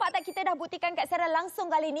 Tapi nampak tak, kita dah buktikan kat secara langsung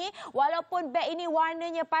kali ni. Walaupun beg ini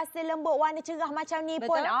warnanya pastel lembut, warna cerah macam ni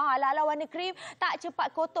pun, ala-ala warna krim, tak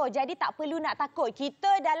cepat kotor. Jadi tak perlu nak takut.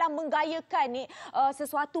 Kita dalam menggayakan ni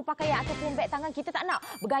sesuatu pakaian ataupun beg tangan, kita tak nak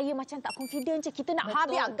bergaya macam tak confident je. Kita nak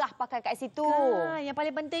habis agah pakai kat situ. Yang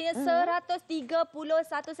paling pentingnya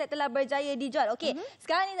 131 set telah berjaya dijual. Okey,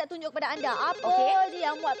 sekarang ni nak tunjuk kepada anda apa je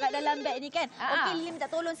yang muat kat dalam beg ni kan. Okey, Lily minta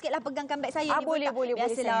tolong sikitlah pegangkan beg saya ni. Boleh.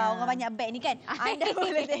 Biasalah orang banyak beg ni kan. Anda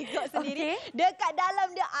boleh tengok sendiri. Dekat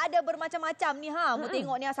dalam dia ada bermacam-macam ni. Mu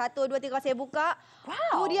tengok ni 1, 2, 3 saya buka.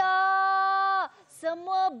 Tu dia.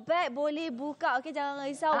 Semua beg boleh buka. Okey, jangan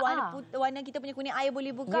risau. Warna kita punya kuning air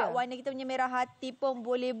boleh buka. Warna kita punya merah hati pun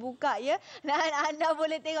boleh buka ya. Dan anda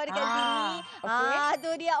boleh tengok dekat sini.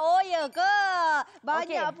 Tu dia. Oh ya ke?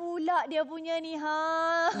 Banyak pula dia punya ni.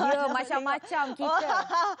 Ya, macam-macam kita.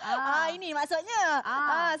 Ini maksudnya.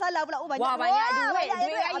 Salah pula. Banyak duit.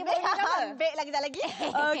 Duit raya boleh beg lagi tak lagi.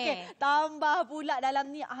 Okey, tambah pula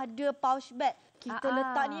dalam ni ada pouch bag. Kita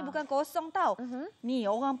letak ni bukan kosong tau. Ni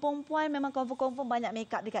orang perempuan memang confirm banyak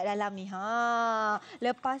makeup dekat dalam ni.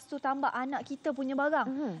 Lepas tu tambah anak kita punya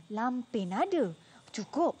barang. Lampin ada.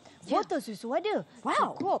 Cukup. Botol susu ada.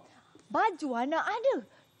 Cukup. Baju anak ada.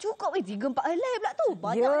 Cukup 3-4 helai pula tu.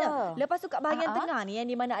 Banyaknya. Lepas tu kat bahagian tengah ni yang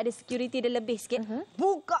di mana ada security dia lebih sikit.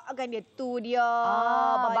 Bukakan dia. Tu dia.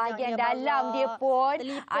 Bahagian dalam dia pun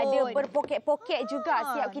ada berpoket-poket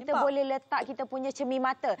juga. Siap kita boleh letak kita punya cermin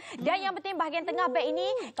mata. Dan yang penting bahagian tengah beg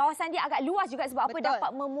ini kawasan dia agak luas juga sebab apa dapat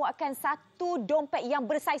memuatkan satu dompet yang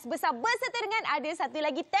bersaiz besar berserta dengan ada satu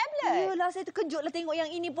lagi tablet. Yalah, saya terkejutlah tengok yang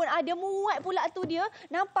ini pun ada muat pula tu dia.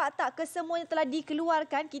 Nampak tak kesemuanya telah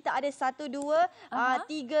dikeluarkan. Kita ada 1, 2,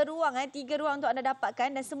 3 ruang. 3 ruang untuk anda dapatkan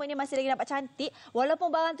dan semuanya masih lagi nampak cantik. Walaupun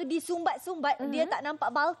barang tu disumbat-sumbat, dia tak nampak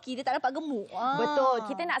bulky, dia tak nampak gemuk. Betul.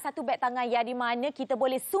 Kita nak satu beg tangan yang di mana kita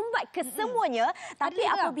boleh sumbat ke semuanya. Tapi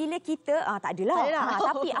apabila kita... tak adalah.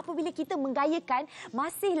 Tapi apabila kita menggayakan,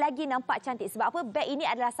 masih lagi nampak cantik. Sebab apa? Beg ini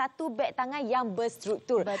adalah satu beg tangan yang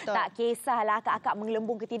berstruktur. Tak kisahlah akak-akak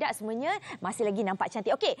mengelembung ke tidak, semuanya masih lagi nampak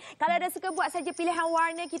cantik. Okey, kalau ada suka buat saja pilihan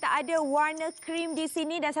warna, kita ada warna krim di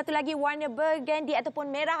sini dan satu lagi warna burgundy ataupun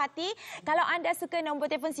merah hati. Kalau anda suka, nombor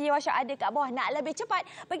telefon Sri Workshop ada kat bawah. Nak lebih cepat,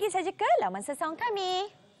 pergi saja ke laman sesaung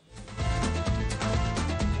kami.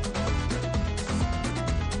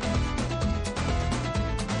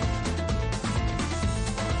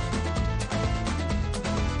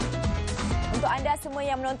 Untuk anda semua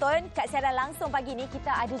yang menonton kat siaran langsung pagi ni,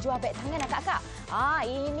 kita ada jual beg tangan akak-akak.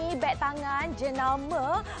 Ini beg tangan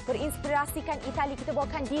jenama berinspirasikan Itali. Kita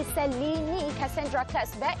bawakan di Cellini Cassandra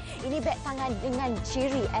Clasp bag. Ini beg tangan dengan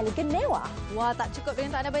ciri elegan mewah. Wah, tak cukup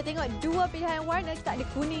dengan tak anda boleh tengok dua pilihan warna. Kita ada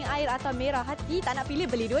kuning air atau merah hati. Tak nak pilih,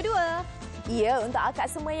 beli dua-dua. Ya, untuk akak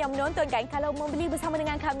semua yang menonton kan, kalau membeli bersama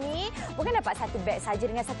dengan kami, bukan dapat satu beg saja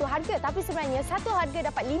dengan satu harga, tapi sebenarnya satu harga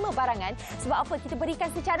dapat 5 barangan. Sebab apa? Kita berikan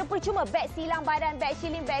secara percuma beg silang badan, beg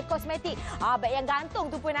shilling, beg kosmetik. Beg yang gantung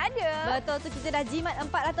tu pun ada. Betul tu, kita dah jimat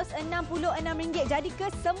RM466. Jadi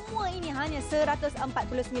kesemua ini hanya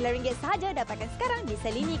RM149 sahaja. Dapatkan sekarang di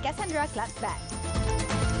Cellini Cassandra Clasp Bag.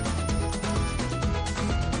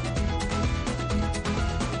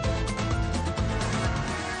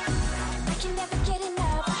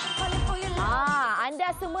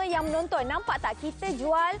 Anda semua yang menonton, nampak tak kita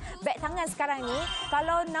jual beg tangan sekarang ni?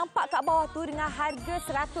 Kalau nampak kat bawah tu dengan harga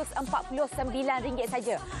RM149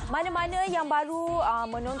 saja. Mana-mana yang baru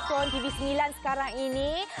menonton TV9 sekarang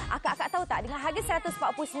ini, akak-akak tahu tak, dengan harga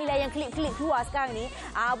RM149 yang klip-klip keluar sekarang ni,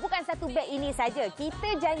 bukan satu beg ini saja.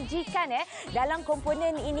 Kita janjikan dalam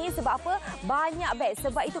komponen ini sebab apa? Banyak beg.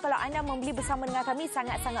 Sebab itu kalau anda membeli bersama dengan kami,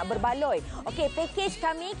 sangat-sangat berbaloi. Okey, package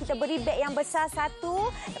kami, kita beri beg yang besar satu.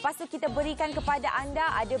 Lepas tu kita berikan kepada anda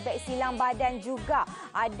ada beg silang badan juga.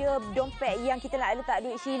 Ada dompet yang kita nak letak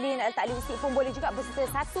duit shilling, nak letak lipstick pun boleh juga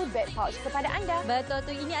berserta satu beg pouch kepada anda. Betul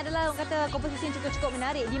tu. Ini adalah orang kata komposisi yang cukup-cukup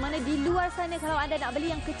menarik di mana di luar sana kalau anda nak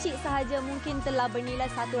beli yang kecil sahaja mungkin telah bernilai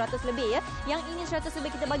 100 lebih ya. Yang ini 100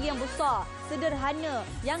 lebih kita bagi yang besar, sederhana,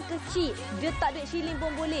 yang kecil, letak duit shilling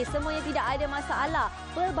pun boleh. Semuanya tidak ada masalah.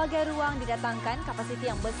 Pelbagai ruang didatangkan, kapasiti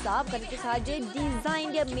yang besar. Bukan itu sahaja,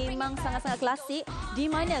 desain dia memang sangat-sangat klasik.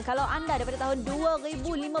 Di mana kalau anda daripada tahun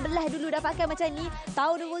 2015 dulu dapatkan macam ni,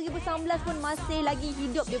 tahun 2019 pun masih lagi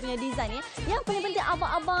hidup dia punya desain ya. Yang paling penting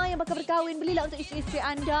abang-abang yang bakal berkahwin, belilah untuk isteri-isteri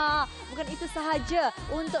anda. Bukan itu sahaja,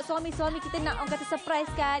 untuk suami-suami kita nak orang kata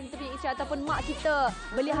surprise kan kita punya isteri ataupun mak kita,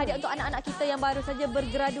 beli hadiah untuk anak-anak kita yang baru saja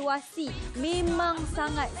bergraduasi. Memang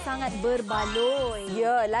sangat-sangat berbaloi.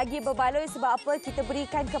 Ya, lagi berbaloi sebab apa? Kita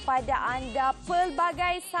berikan kepada anda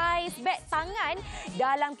pelbagai saiz beg tangan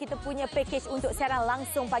dalam kita punya package untuk siaran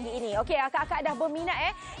langsung pagi ini. Okey, akak-akak dah berminat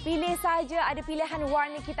pilih saja, ada pilihan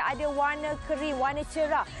warna, kita ada warna krim, warna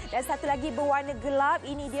cerah dan satu lagi berwarna gelap.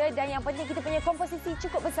 Ini dia, dan yang penting kita punya komposisi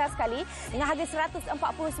cukup besar sekali dengan harga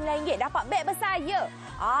RM149. Dapat beg besar ya.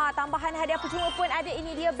 Tambahan hadiah percuma pun ada.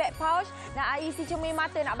 Ini dia beg pouch. Nak isi cermin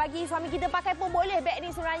mata, nak bagi suami kita pakai pun boleh beg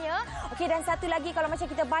ni sebenarnya. Okey, dan satu lagi kalau macam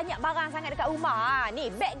kita banyak barang sangat dekat rumah, ni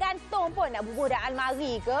beg gantung pun nak bubuh dalam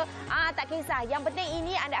almari ke, tak kisah. Yang penting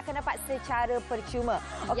ini anda akan dapat secara percuma.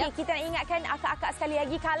 Okey, kita nak ingatkan akak-akak sekali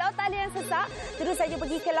lagi, kalau talian sesak, terus saja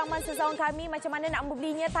pergi ke laman sesawan kami. Macam mana nak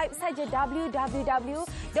membelinya? Type saja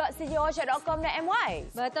www.cjworkshop.com.my.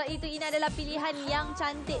 Betul itu, ini adalah pilihan yang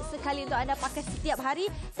cantik sekali untuk anda pakai setiap hari.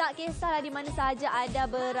 Tak kisahlah di mana sahaja anda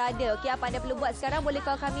berada. Okey, apa anda perlu buat sekarang? Boleh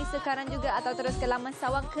call kami sekarang juga atau terus ke laman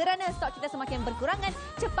sawang kerana stok kita semakin berkurangan.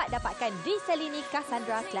 Cepat dapatkan di Cellini,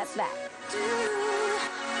 Cassandra, Clasp.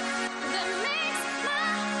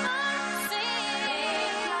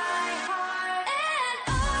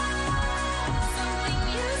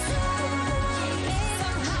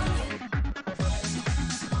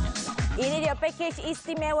 Ini dia package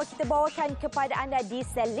istimewa kita bawakan kepada anda di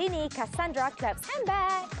Cellini, Cassandra, Clasp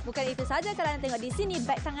handbag. Bukan itu saja, kalau anda tengok di sini,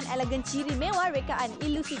 beg tangan elegan ciri mewah, rekaan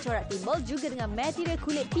ilusi corak timbul juga dengan material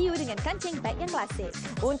kulit PU dengan kancing beg yang klasik.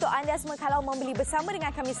 Untuk anda semua, kalau membeli bersama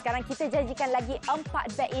dengan kami sekarang, kita janjikan lagi 4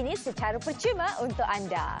 beg ini secara percuma untuk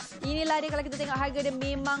anda. Inilah dia, kalau kita tengok harga dia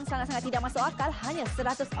memang sangat-sangat tidak masuk akal. Hanya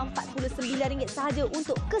RM149 sahaja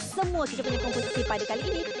untuk kesemua kita punya komposisi pada kali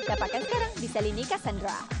ini. Dapatkan sekarang di Cellini,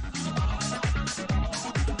 Cassandra.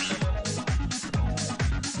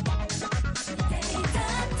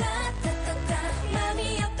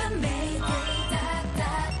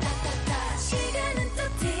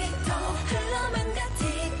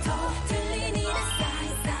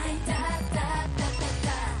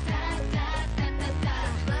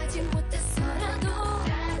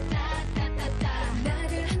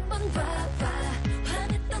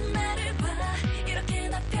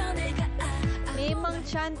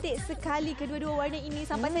 Cantik sekali kedua-dua warna ini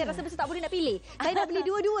sampai saya rasa besar tak boleh nak pilih. Saya nak beli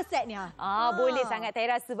dua-dua setnya. Boleh sangat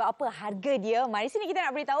Tera, sebab apa? Harga dia, mari sini kita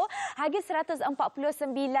nak beritahu. Harga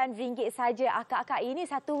RM149 saja. Akak-akak, ini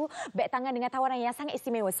satu beg tangan dengan tawaran yang sangat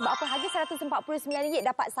istimewa. Sebab apa? Harga RM149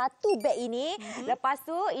 dapat satu beg ini. Lepas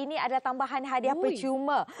tu ini adalah tambahan hadiah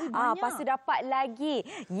percuma. Lepas tu dapat lagi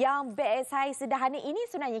yang beg saiz sederhana ini.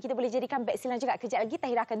 Sebenarnya kita boleh jadikan beg silang juga. Kejap lagi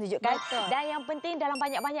Tahira akan tunjukkan. Betul. Dan yang penting dalam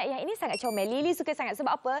banyak-banyak yang ini sangat comel. Lily suka sangat.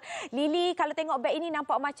 Sebab apa? Lily kalau tengok beg ini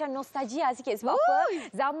nampak macam nostalgia sikit. Sebab apa?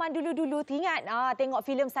 Zaman dulu-dulu teringat tengok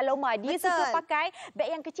filem Saloma. Dia suka pakai beg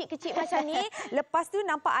yang kecil-kecil macam ni. Lepas tu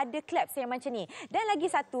nampak ada claps yang macam ni. Dan lagi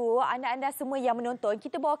satu, anda-anda semua yang menonton,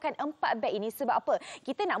 kita bawakan 4 beg ini sebab apa?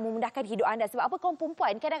 Kita nak memudahkan hidup anda. Sebab apa? Kaum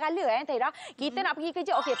perempuan kadang-kadang Tahira, kita nak pergi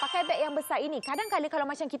kerja, okey, pakai beg yang besar ini. Kadang-kadang kalau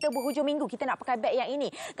macam kita berhujung minggu, kita nak pakai beg yang ini.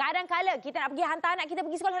 Kadang-kadang kita nak pergi hantar anak kita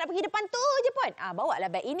pergi sekolah, nak pergi depan tu je pun. Bawalah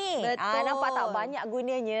beg ini. Nampak tak? Banyak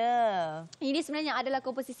gunanya. Ini sebenarnya adalah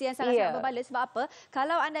komposisi yang sangat-sangat berbaloi. Sebab apa?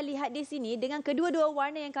 Kalau anda lihat di sini, dengan kedua-dua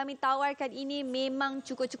warna yang kami tawarkan ini memang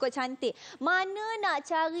cukup-cukup cantik. Mana nak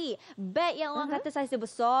cari beg yang orang kata saiz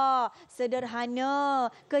besar, sederhana,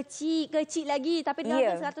 kecil lagi tapi dengan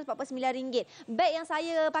harga RM149. Beg yang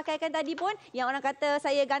saya pakaikan tadi pun, yang orang kata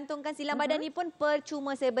saya gantungkan silang badan ni pun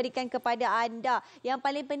percuma saya berikan kepada anda. Yang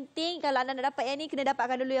paling penting kalau anda nak dapat yang ni, kena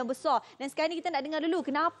dapatkan dulu yang besar. Dan sekarang ni kita nak dengar dulu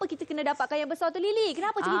kenapa kita kena dapatkan yang besar tu, Lily. Lily.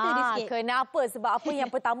 Kenapa cerita dia sikit? Kenapa? Sebab apa?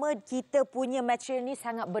 Yang pertama, kita punya material ni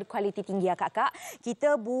sangat berkualiti tinggi ya kakak.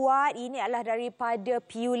 Kita buat ini adalah daripada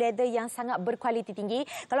pure leather yang sangat berkualiti tinggi.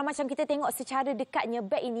 Kalau macam kita tengok secara dekatnya,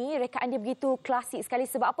 beg ini rekaan dia begitu klasik sekali.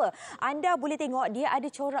 Sebab apa? Anda boleh tengok dia ada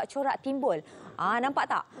corak-corak timbul. Nampak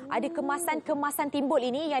tak? Ada kemasan-kemasan timbul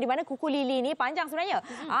ini yang di mana kuku Lily ni panjang sebenarnya.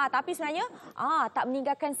 Tapi sebenarnya tak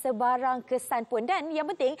meninggalkan sebarang kesan pun. Dan yang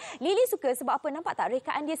penting, Lily suka sebab apa? Nampak tak?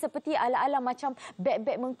 Rekaan dia seperti ala-ala macam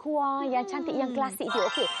beg-beg mengkuang yang cantik, yang klasik dia.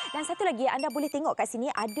 Okey. Dan satu lagi, anda boleh tengok kat sini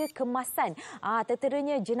ada kemasan.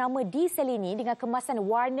 Terteranya jenama di Cellini dengan kemasan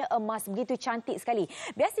warna emas. Begitu cantik sekali.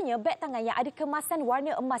 Biasanya beg tangan yang ada kemasan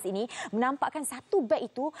warna emas ini menampakkan satu beg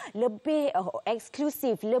itu lebih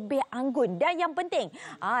eksklusif, lebih anggun. Dan yang penting,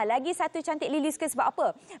 lagi satu cantik Lily suka sebab apa?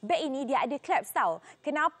 Beg ini dia ada Clasp tau.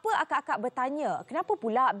 Kenapa akak-akak bertanya? Kenapa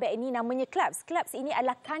pula beg ini namanya Clasp? Clasp ini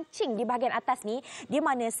adalah kancing di bahagian atas ni, di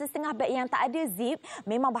mana setengah beg yang tak ada zip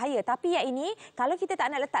memang bahaya. Tapi yang ini, kalau kita tak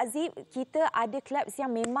nak letak zip, kita ada Clasp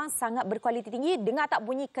yang memang sangat berkualiti tinggi. Dengar tak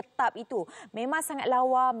bunyi ketap itu? Memang sangat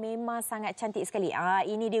lawa, memang sangat cantik sekali.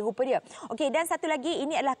 Ini dia rupa dia. Okey, dan satu lagi,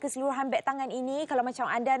 ini adalah keseluruhan beg tangan ini. Kalau macam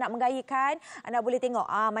anda nak menggayakan, anda boleh tengok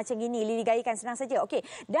macam gini, Lily gayakan senang saja. Okey,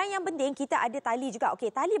 dan yang penting kita ada tali juga. Okey,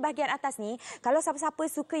 tali bahagian atas ni, kalau siapa-siapa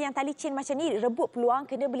suka yang tali chain macam ni, rebut peluang,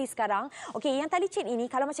 kena beli sekarang. Okey, yang tali chain ini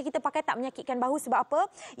kalau macam kita pakai tak menyakitkan bahu sebab apa?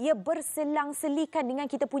 Ia berselang-selikan dengan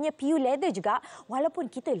kita punya pure leather juga.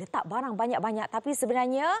 Walaupun kita letak barang banyak-banyak, tapi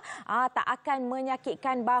sebenarnya tak akan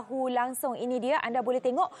menyakitkan bahu langsung. Ini dia, anda boleh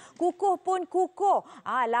tengok, kukuh pun kukuh,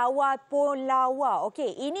 lawa pun lawa.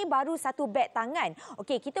 Okey, ini baru satu beg tangan.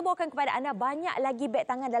 Okey, kita bawakan kepada anda banyak lagi beg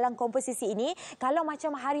tangan dalam komposisi ini. Kalau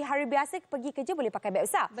macam hari-hari biasa pergi kerja boleh pakai beg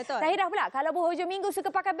besar. Betul. Tahirah pula, kalau berhujung minggu suka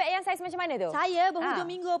pakai beg yang saiz macam mana tu? Saya berhujung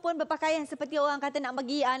minggu pun berpakaian seperti orang kata nak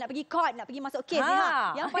pergi court, nak pergi masuk kes.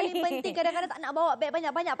 Yang paling penting kadang-kadang tak nak bawa beg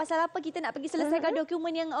banyak-banyak. Pasal apa? Kita nak pergi selesaikan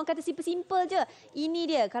dokumen yang orang kata simple-simple je. Ini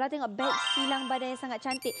dia. Kalau tengok beg silang badan yang sangat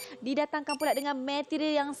cantik. Didatangkan pula dengan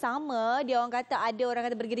material yang sama. Dia orang kata ada orang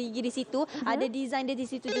kata bergerigi di situ. Ada design dia di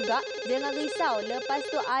situ juga. Jangan risau. Lepas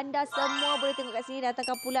tu anda semua boleh tengok kat sini.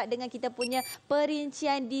 Datangkan pula dengan kita punya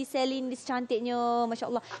perincian di Cellini secantiknya. Masya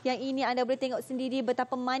Allah. Yang ini anda boleh tengok sendiri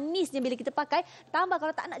betapa manisnya bila kita pakai. Tambah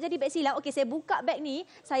kalau tak nak jadi beg silang. Okey, saya buka beg ni.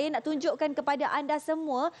 Saya nak tunjukkan kepada anda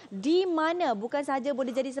semua di mana bukan sahaja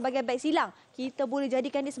boleh jadi sebagai beg silang. Kita boleh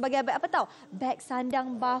jadikan dia sebagai beg apa tahu? Beg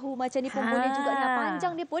sandang bahu macam ni pun boleh juga. Dengan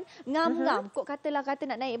panjang dia pun ngam-ngam. Kok katalah kata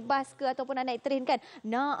nak naik bas ke ataupun nak naik train kan.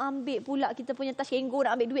 Nak ambil pula kita punya tas kenggo,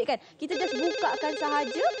 nak ambil duit kan. Kita just bukakan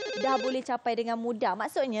sahaja dah boleh capai dengan mudah.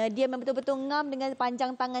 Maksudnya dia memang betul-betul ngam dengan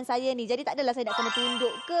panjang tangan saya ni. Jadi tak adalah saya nak kena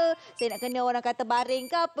tunduk ke, saya nak kena orang kata baring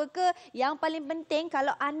ke apa ke. Yang paling penting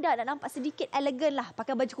kalau anda nak nampak sedikit elegan lah,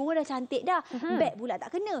 pakai baju kurung dah cantik dah. Beg pula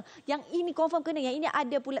tak kena. Yang ini confirm kena. Yang ini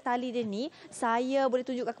ada pula tali dia ni. Saya boleh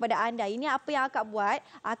tunjukkan kepada anda. Ini apa yang akak buat.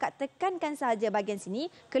 Akak tekankan saja bahagian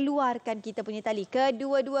sini, keluarkan kita punya tali.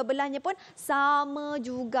 Kedua-dua belahnya pun sama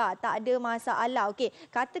juga. Tak ada masalah. Okey,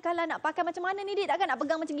 katakanlah nak pakai macam mana ni, Dik? Takkan nak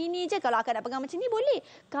pegang macam gini je. Kalau akak nak pegang macam ni boleh.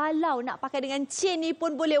 Kalau nak pakai dengan chain ni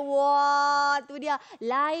pun boleh. Wah, tu dia.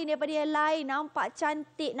 Lain daripada yang lain. Nampak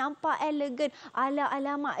cantik, nampak elegan.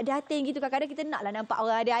 Alamak, dating gitu. Kadang-kadang kita naklah nampak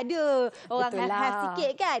orang ada-ada. Orang have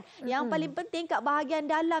sikit kan. Yang paling penting kat bahagian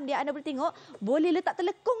dalam dia, anda boleh tengok, boleh letak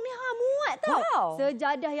telekung ni. Muat tau. Wow.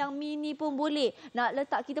 Sejadah yang mini pun boleh. Nak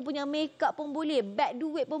letak kita punya makeup pun boleh. Beg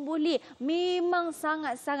duit pun boleh. Memang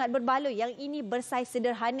sangat-sangat berbaloi. Yang ini bersaiz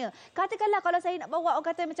sederhana. Katakanlah kalau saya nak bawa, orang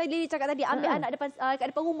kata macam Lily cakap tadi, ambil anak kat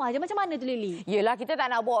depan rumah je. Macam mana tu Lily? Yelah, kita tak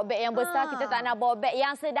nak bawa beg yang besar. Kita tak nak bawa beg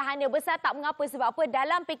yang sederhana. Besar tak mengapa. Sebab apa?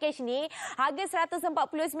 Dalam package ni, harga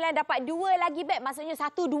RM149 dapat 2 lagi beg. Maksudnya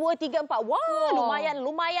 1, 2, 3, 4. Wah,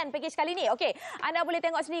 lumayan package kali ni. Okey, anda boleh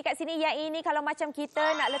tengok sendiri kat sini. Yang ini kalau macam kita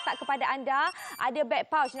nak letak kepada anda, ada bag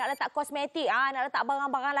pouch, nak letak kosmetik, nak letak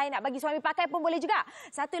barang-barang lain, nak bagi suami pakai pun boleh juga.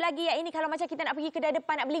 Satu lagi yang ini kalau macam kita nak pergi kedai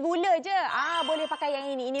depan, nak beli gula je, boleh pakai yang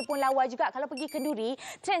ini. Ini pun lawa juga. Kalau pergi kenduri,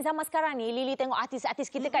 trend zaman sekarang ni, Lily tengok artis-artis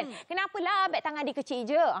kita kan. Kenapalah beg tangan dia kecil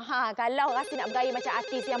je? Kalau rasa nak bergaya macam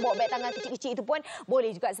artis yang bawa beg tangan kecil-kecil itu pun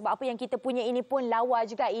boleh juga. Sebab apa yang kita punya ini pun lawa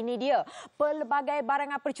juga. Ini dia. Pelbagai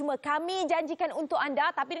barangan percuma kami janjikan untuk anda,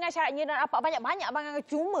 tapi dengan syaratnya nak dapat banyak-banyak barangan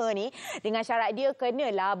percuma ni, dengan syarat dia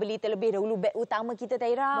kenalah beli terlebih dahulu beg utama kita,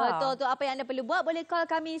 Taira. Betul tu. Apa yang anda perlu buat, boleh call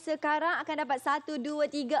kami sekarang, akan dapat 1, 2,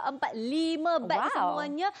 3, 4, 5 beg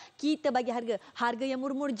semuanya. Kita bagi harga yang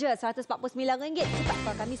murmur je, RM149. Cepat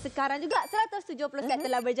call kami sekarang juga. 170 set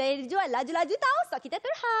telah berjaya dijual. Laju-laju tahu, stok kita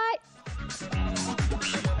terhype.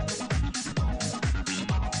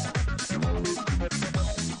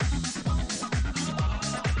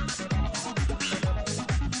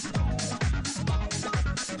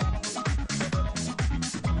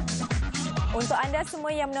 Untuk anda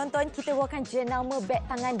semua yang menonton, kita bawakan jenama beg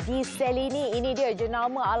tangan di Cellini. Ini dia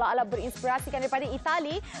jenama ala-ala berinspirasikan daripada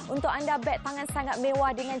Itali. Untuk anda, beg tangan sangat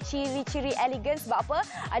mewah dengan ciri-ciri elegan. Sebab apa?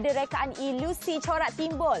 Ada rekaan ilusi corak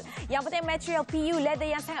timbul. Yang penting material PU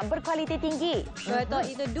leather yang sangat berkualiti tinggi.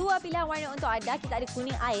 Betul, itu dua pilihan warna untuk anda. Kita ada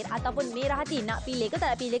kuning air ataupun merah hati. Nak pilih ke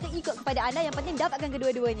tak nak pilih ke, ikut kepada anda. Yang penting dapatkan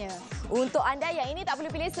kedua-duanya. Untuk anda yang ini tak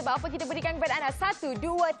perlu pilih sebab apa kita berikan kepada anda 1, 2,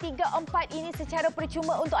 3, 4 ini secara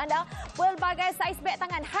percuma untuk anda. Pelbagai saiz beg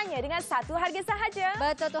tangan hanya dengan satu harga sahaja.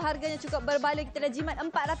 Betul tu, harganya cukup berbaloi. Kita dah jimat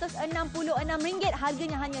RM466.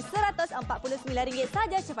 Harganya hanya RM149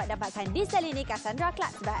 saja. Cepat dapatkan di Cellini Cassandra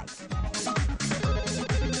Clasp Bag.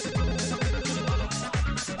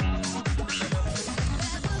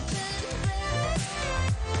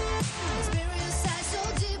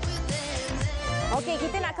 Okey,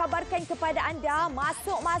 kita nak kabarkan kepada anda,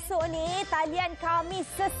 masuk-masuk ni talian kami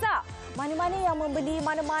sesak. Mana-mana yang membeli,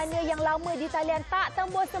 mana-mana yang lama di talian tak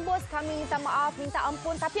tembus-tembus, kami minta maaf, minta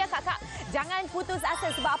ampun. Tapi akak-akak, jangan putus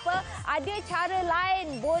asa. Sebab apa? Ada cara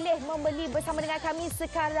lain boleh membeli bersama dengan kami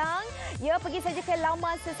sekarang. Ya, pergi saja ke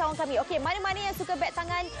laman sesawan kami. Okey, mana-mana yang suka beg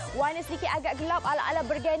tangan warna sedikit agak gelap, ala-ala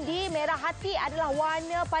burgundy, merah hati adalah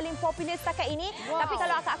warna paling popular setakat ini. Wow. Tapi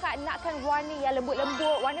kalau akak-akak nakkan warna yang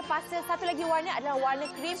lembut-lembut, warna pastel, satu lagi warna adalah warna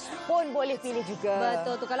krim pun boleh pilih juga.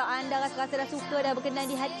 Betul tu, kalau anda rasa-rasa dah suka, dah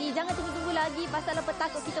berkenan di hati, jangan tunggu-tunggu lagi. Pasal apa,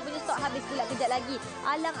 takut kita punya stok habis pula kejap lagi.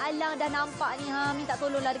 Alang-alang dah nampak ni, minta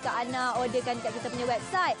tolonglah dekat Ana, orderkan dekat kita punya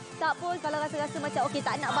website. Tak pun kalau rasa-rasa macam okey,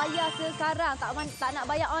 tak nak bayar sekarang, tak nak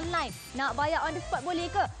bayar online, nak bayar on the spot, boleh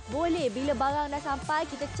ke? Boleh. Bila barang dah sampai,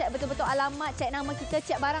 kita cek betul-betul alamat, cek nama kita,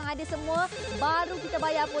 cek barang ada semua, baru kita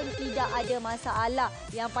bayar pun tidak ada masalah.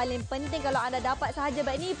 Yang paling penting kalau anda dapat sahaja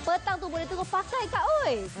beg ni, petang tu boleh terus pakai Kak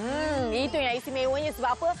Oi. Itu yang istimewanya.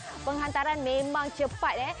 Sebab apa? Penghantaran memang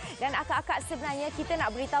cepat dan akak-akak sebenarnya kita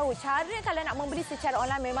nak beritahu cara kalau nak membeli secara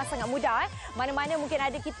online memang sangat mudah. Mana-mana mungkin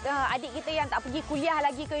ada adik kita yang tak pergi kuliah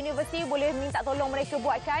lagi ke universiti, boleh minta tolong mereka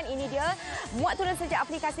buatkan. Ini dia, muat turun saja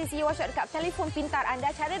aplikasi CEO Shop dekat telefon pintar anda.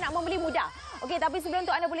 Cara nak membeli mudah. Okey, tapi sebelum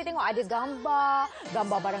tu anda boleh tengok ada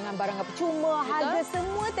gambar barangan-barangan percuma. Betul? Harga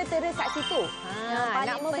semua tertera kat situ.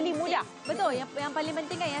 Nak membeli mudah. Betul, yang paling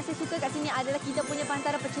penting kan yang saya suka kat sini adalah kita punya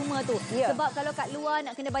penghantaran percuma tu. Sebab kalau kat luar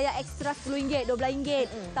nak kena bayar ekstra RM10, RM12,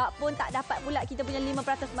 tak pun tak dapat pula kita punya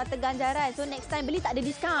 5% mata ganjaran. So next time beli tak ada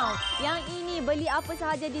diskaun. Yang ini beli apa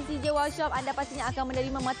sahaja di CJ Workshop, anda pastinya akan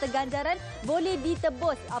menerima mata ganjaran, boleh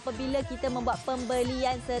ditebus apabila kita membuat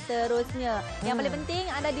pembelian seterusnya. Yang paling penting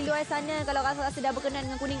anda di luar sana, kalau rasa dah berkenan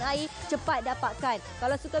dengan kuning air, cepat dapatkan.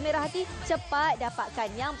 Kalau suka merah hati, cepat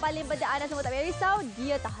dapatkan. Yang paling penting anda semua tak payah risau,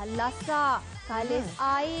 dia tahan lasak, kalis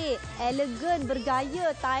air, elegan,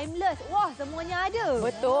 bergaya, timeless. Wah, semuanya ada.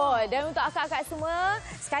 Betul. Dan untuk akak-akak semua,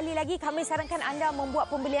 sekali lagi kami sarankan anda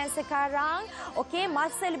membuat pembelian sekarang. Okey,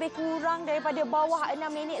 masa lebih kurang daripada bawah 6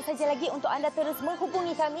 minit saja lagi untuk anda terus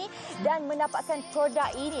menghubungi kami dan mendapatkan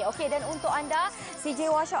produk ini. Okey, dan untuk anda,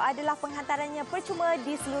 CJ Workshop adalah penghantarannya percuma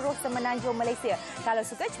di seluruh semenanjung Malaysia. Kalau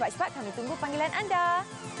suka, cepat-cepat kami tunggu panggilan anda.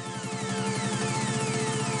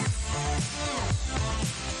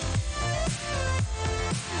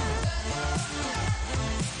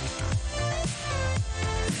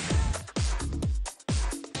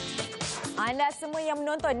 Anda semua yang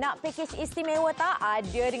menonton, nak package istimewa tak?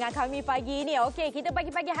 Ada dengan kami pagi ini. Okey, kita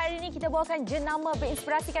pagi-pagi hari ini kita bawakan jenama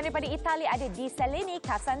berinspirasikan daripada Itali. Ada di Cellini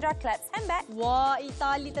Cassandra Clasp Handbag. Wah,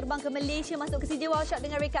 Itali terbang ke Malaysia, masuk ke CJ Workshop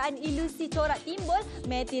dengan rekaan ilusi corak timbul,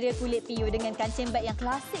 material kulit PU dengan kancing beg yang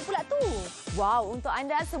klasik pula tu. Wow, untuk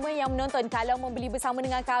anda semua yang menonton, kalau membeli bersama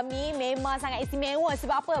dengan kami memang sangat istimewa.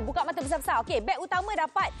 Sebab apa? Buka mata besar-besar. Okey, beg utama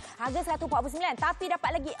dapat harga RM149, tapi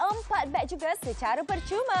dapat lagi 4 beg juga secara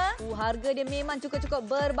percuma. Harga dia memang cukup-cukup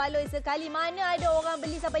berbaloi sekali. Mana ada orang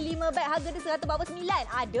beli sampai 5 beg harga dia RM149?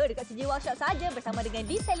 Ada dekat CJ Workshop saja bersama dengan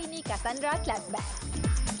di Cellini Cassandra Clasp Bag.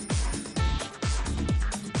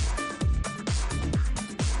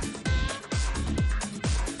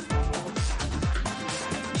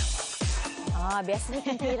 Biasanya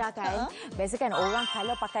kan Kira kan, biasa kan orang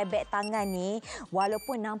kalau pakai beg tangan ni,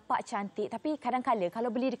 walaupun nampak cantik, tapi kadang-kadang kalau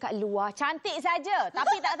beli dekat luar, cantik saja,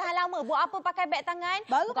 tapi tak tahan lama. Buat apa pakai beg tangan?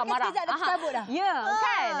 Baru bukan pakai marah. sekejap dah tercabut dah. Ya,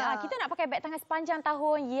 kan? Kita nak pakai beg tangan sepanjang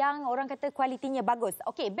tahun yang orang kata kualitinya bagus.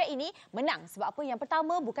 Okey, beg ini menang. Sebab apa? Yang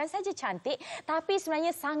pertama, bukan saja cantik, tapi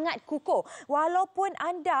sebenarnya sangat kukuh. Walaupun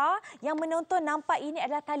anda yang menonton nampak ini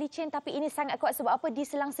adalah tali chain, tapi ini sangat kuat. Sebab apa?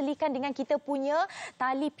 Diselang-selikan dengan kita punya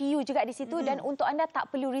tali PU juga di situ. Dan Dan untuk anda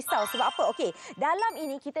tak perlu risau. Sebab apa? Okey, dalam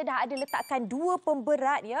ini kita dah ada letakkan 2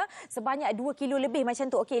 pemberat ya, sebanyak 2 kilo lebih macam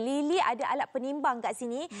tu. Okey, Lily ada alat penimbang kat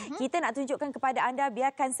sini. Kita nak tunjukkan kepada anda,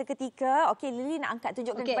 biarkan seketika. Okey, Lily nak angkat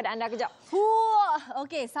tunjukkan kepada anda kejap.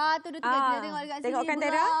 Okey, 1, 2, 3 kita tengok dekat sini. Tengokkan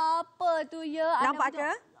Tera. Apa tu ya? Nampak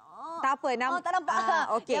ke? Tak apa. Tak nampak.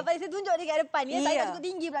 Okey. Yang paling saya tunjuk dekat depan ni. Tak cukup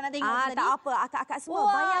tinggi pula nak tengok tadi. Tak apa. Akak-akak semua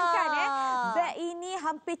bayangkan beg ini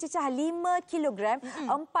hampir cecah 5 kilogram,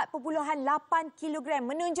 4.8 kilogram.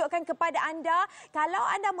 Menunjukkan kepada anda, kalau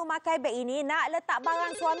anda memakai beg ini, nak letak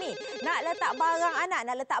barang suami, nak letak barang anak,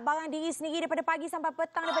 nak letak barang diri sendiri daripada pagi sampai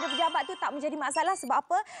petang daripada pejabat tu tak menjadi masalah. Sebab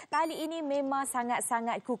apa? Tali ini memang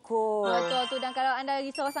sangat-sangat kukuh. Betul tu. Dan kalau anda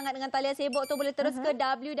risau sangat dengan talian sibuk tu, boleh terus ke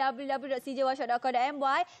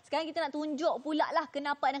www.cjworkshop.co.my. Sekarang kita nak tunjuk pula lah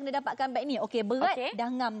kenapa anda kena dapatkan beg ni. Okey, berat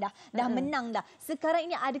dah ngam dah. Dah menang dah. Sekarang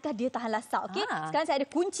ini adakah dia tahan lasak? Okey. Sekarang saya ada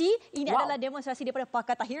kunci. Ini adalah demonstrasi daripada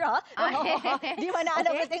Pakar Tahira. Di mana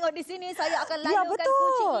anda boleh tengok di sini. Saya akan lalukan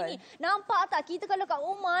kunci ini. Nampak tak? Kita kalau kat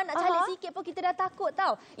rumah nak calik sikit pun kita dah takut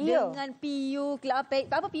tau. Dengan PU,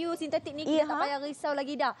 PU sintetik ni kita tak payah risau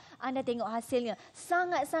lagi dah. Anda tengok hasilnya.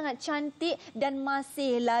 Sangat-sangat cantik dan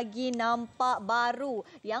masih lagi nampak baru.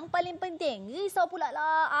 Yang paling penting, risau pula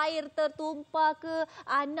lah air tertumpah ke,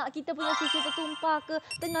 anak kita punya susu tertumpah ke,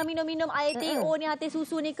 tengah minum-minum air teh ni, hati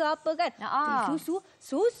susu ni ke apa kan.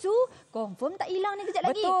 Susu confirm tak hilang ni kejap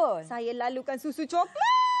lagi. Saya lalukan susu coklat.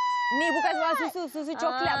 Ni bukan semua susu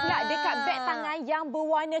coklat pula dekat beg tangan yang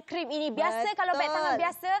berwarna krim ini. Biasa kalau beg tangan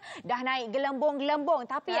biasa dah naik gelembung-gelembung,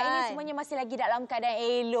 tapi yang ini semuanya masih lagi dalam keadaan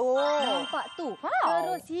elok. Nampak tu.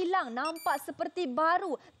 Terus hilang, nampak seperti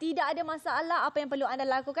baru. Tidak ada masalah. Apa yang perlu anda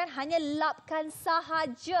lakukan hanya lapkan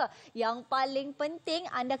sahaja. Yang paling penting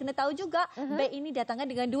anda kena tahu juga beg ini datangkan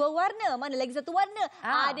dengan 2 warna. Mana lagi satu warna?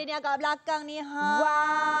 Ada ni agak belakang ni.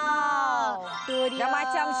 Wow. Tu dia. Dah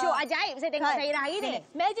macam show ajaib saya tengok Tahira hari ni.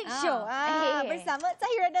 Magic show bersama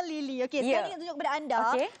Tahira dan Lily. Okey, sekarang kita tunjuk kepada anda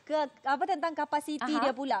apa tentang kapasiti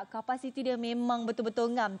dia pula. Kapasiti dia memang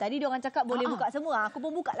betul-betul ngam. Tadi dia orang cakap boleh buka semua. Aku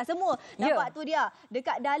pun buka lah semua. Nampak tu dia.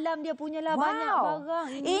 Dekat dalam dia punyalah banyak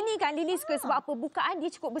barang. Ini kan Lily suka sebab apa? Bukaan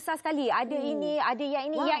dia cukup besar sekali. Ada ini, ada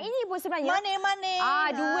yang ini. Yang ini pun sebenarnya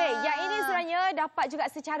duit. Yang ini sebenarnya dapat juga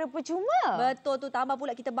secara percuma. Betul tu. Tambah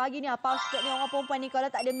pula kita bagi ni pouch skirt ni, orang perempuan ni kalau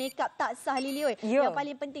tak ada makeup tak sah Lily. Yang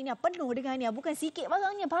paling penting ni penuh dengan ni. Bukan sikit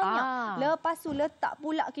barangnya, banyak. Lepas tu letak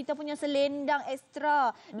pula kita punya selendang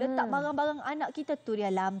ekstra. Letak barang-barang anak kita tu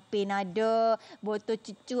dia, lampin ada, botol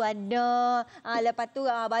cucu ada. Lepas tu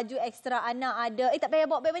baju ekstra anak ada. Tak payah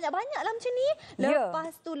bawa banyak-banyak lah macam ni.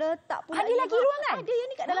 Lepas tu letak pula ada lagi ruangan. Ada yang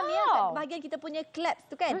ni kat dalam ni. Kat bahagian kita punya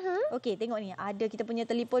Clasp tu kan. Okey, tengok ni. Ada kita punya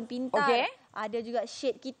telefon pintar. Ada juga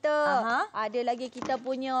shade kita. Ada lagi kita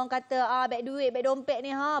punya orang kata beg duit, beg dompet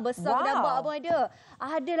ni besar berdabak pun ada.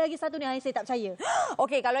 Ada lagi satu ni yang saya tak percaya.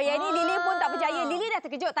 Okey, kalau yang ni Lily pun tak percaya. Lily dah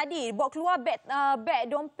terkejut tadi. Bawa keluar beg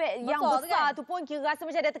dompet yang besar tu pun kira rasa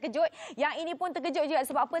macam dah terkejut. Yang ini pun terkejut juga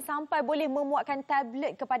sebab apa? Sampai boleh memuatkan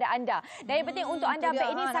tablet kepada anda. Dan yang penting untuk anda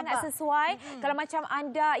beg ini sangat sesuai. Kalau macam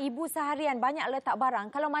anda ibu seharian banyak letak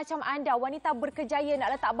barang. Kalau macam anda wanita berkejaya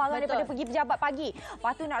nak letak barang daripada pergi pejabat pagi.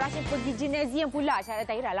 Lepas tu nak rasa pergi gymnasium pula. Cara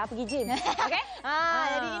Tahira lah pergi gym. Okey?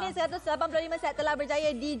 Jadi ini 185 set telah berjaya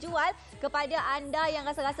dijual kepada anda yang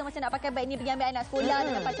rasa-rasa macam nak pakai beg ni pergi ambil anak sekolah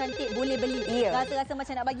dan dapat cantik, boleh beli. Rasa-rasa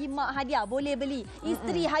macam nak bagi mak hadiah, boleh beli.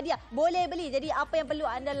 Isteri hadiah, boleh beli. Jadi apa yang perlu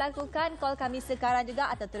anda lakukan, call kami sekarang juga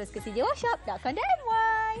atau terus ke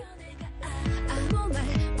cjworkshop.com.my.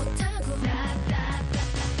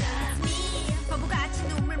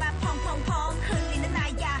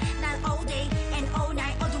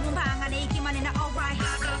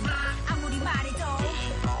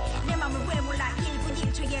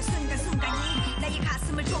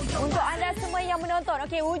 Untuk anda semua yang menonton,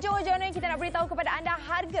 okey, hujung-hujung ni kita nak beritahu kepada anda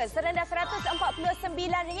harga serendah RM149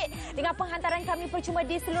 dengan penghantaran kami percuma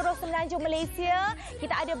di seluruh Semenanjung Malaysia.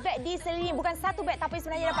 Kita ada beg di Cellini, bukan satu beg tapi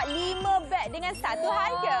sebenarnya dapat 5 beg dengan satu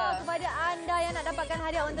harga. Kepada anda yang nak dapatkan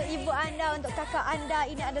hadiah untuk ibu anda, untuk kakak anda,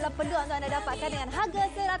 ini adalah peluang untuk anda dapatkan dengan harga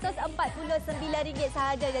RM149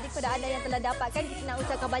 sahaja. Jadi kepada anda yang telah dapatkan, kita nak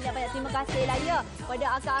ucapkan banyak-banyak terima kasih lah ya kepada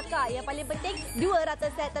akak-akak. Yang paling penting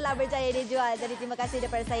 200 set telah berjaya dijual. Jadi terima kasih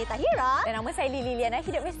daripada saya Tahira. Dan nama saya Liliana.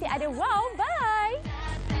 Hidup mesti ada wow. Bye.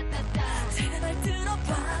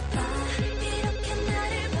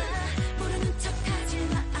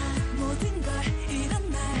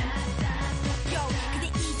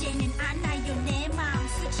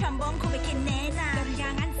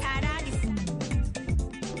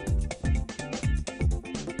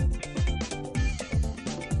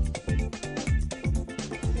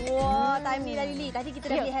 Wah, time ni lah Lily. Tadi kita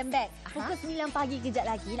dah beli handbag. Pukul 9 pagi kejap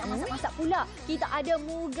lagi nak masak-masak pula. Kita ada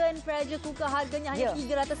Mugen pressure cooker, harganya hanya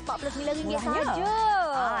RM349 saja.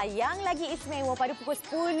 Yang lagi istimewa pada pukul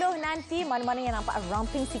 10 nanti, mana-mana yang nampak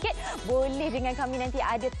ramping sikit, boleh dengan kami nanti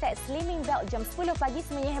ada tag slimming belt jam 10 pagi,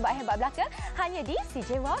 semuanya hebat-hebat belaka hanya di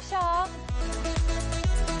CJ Wow Shop.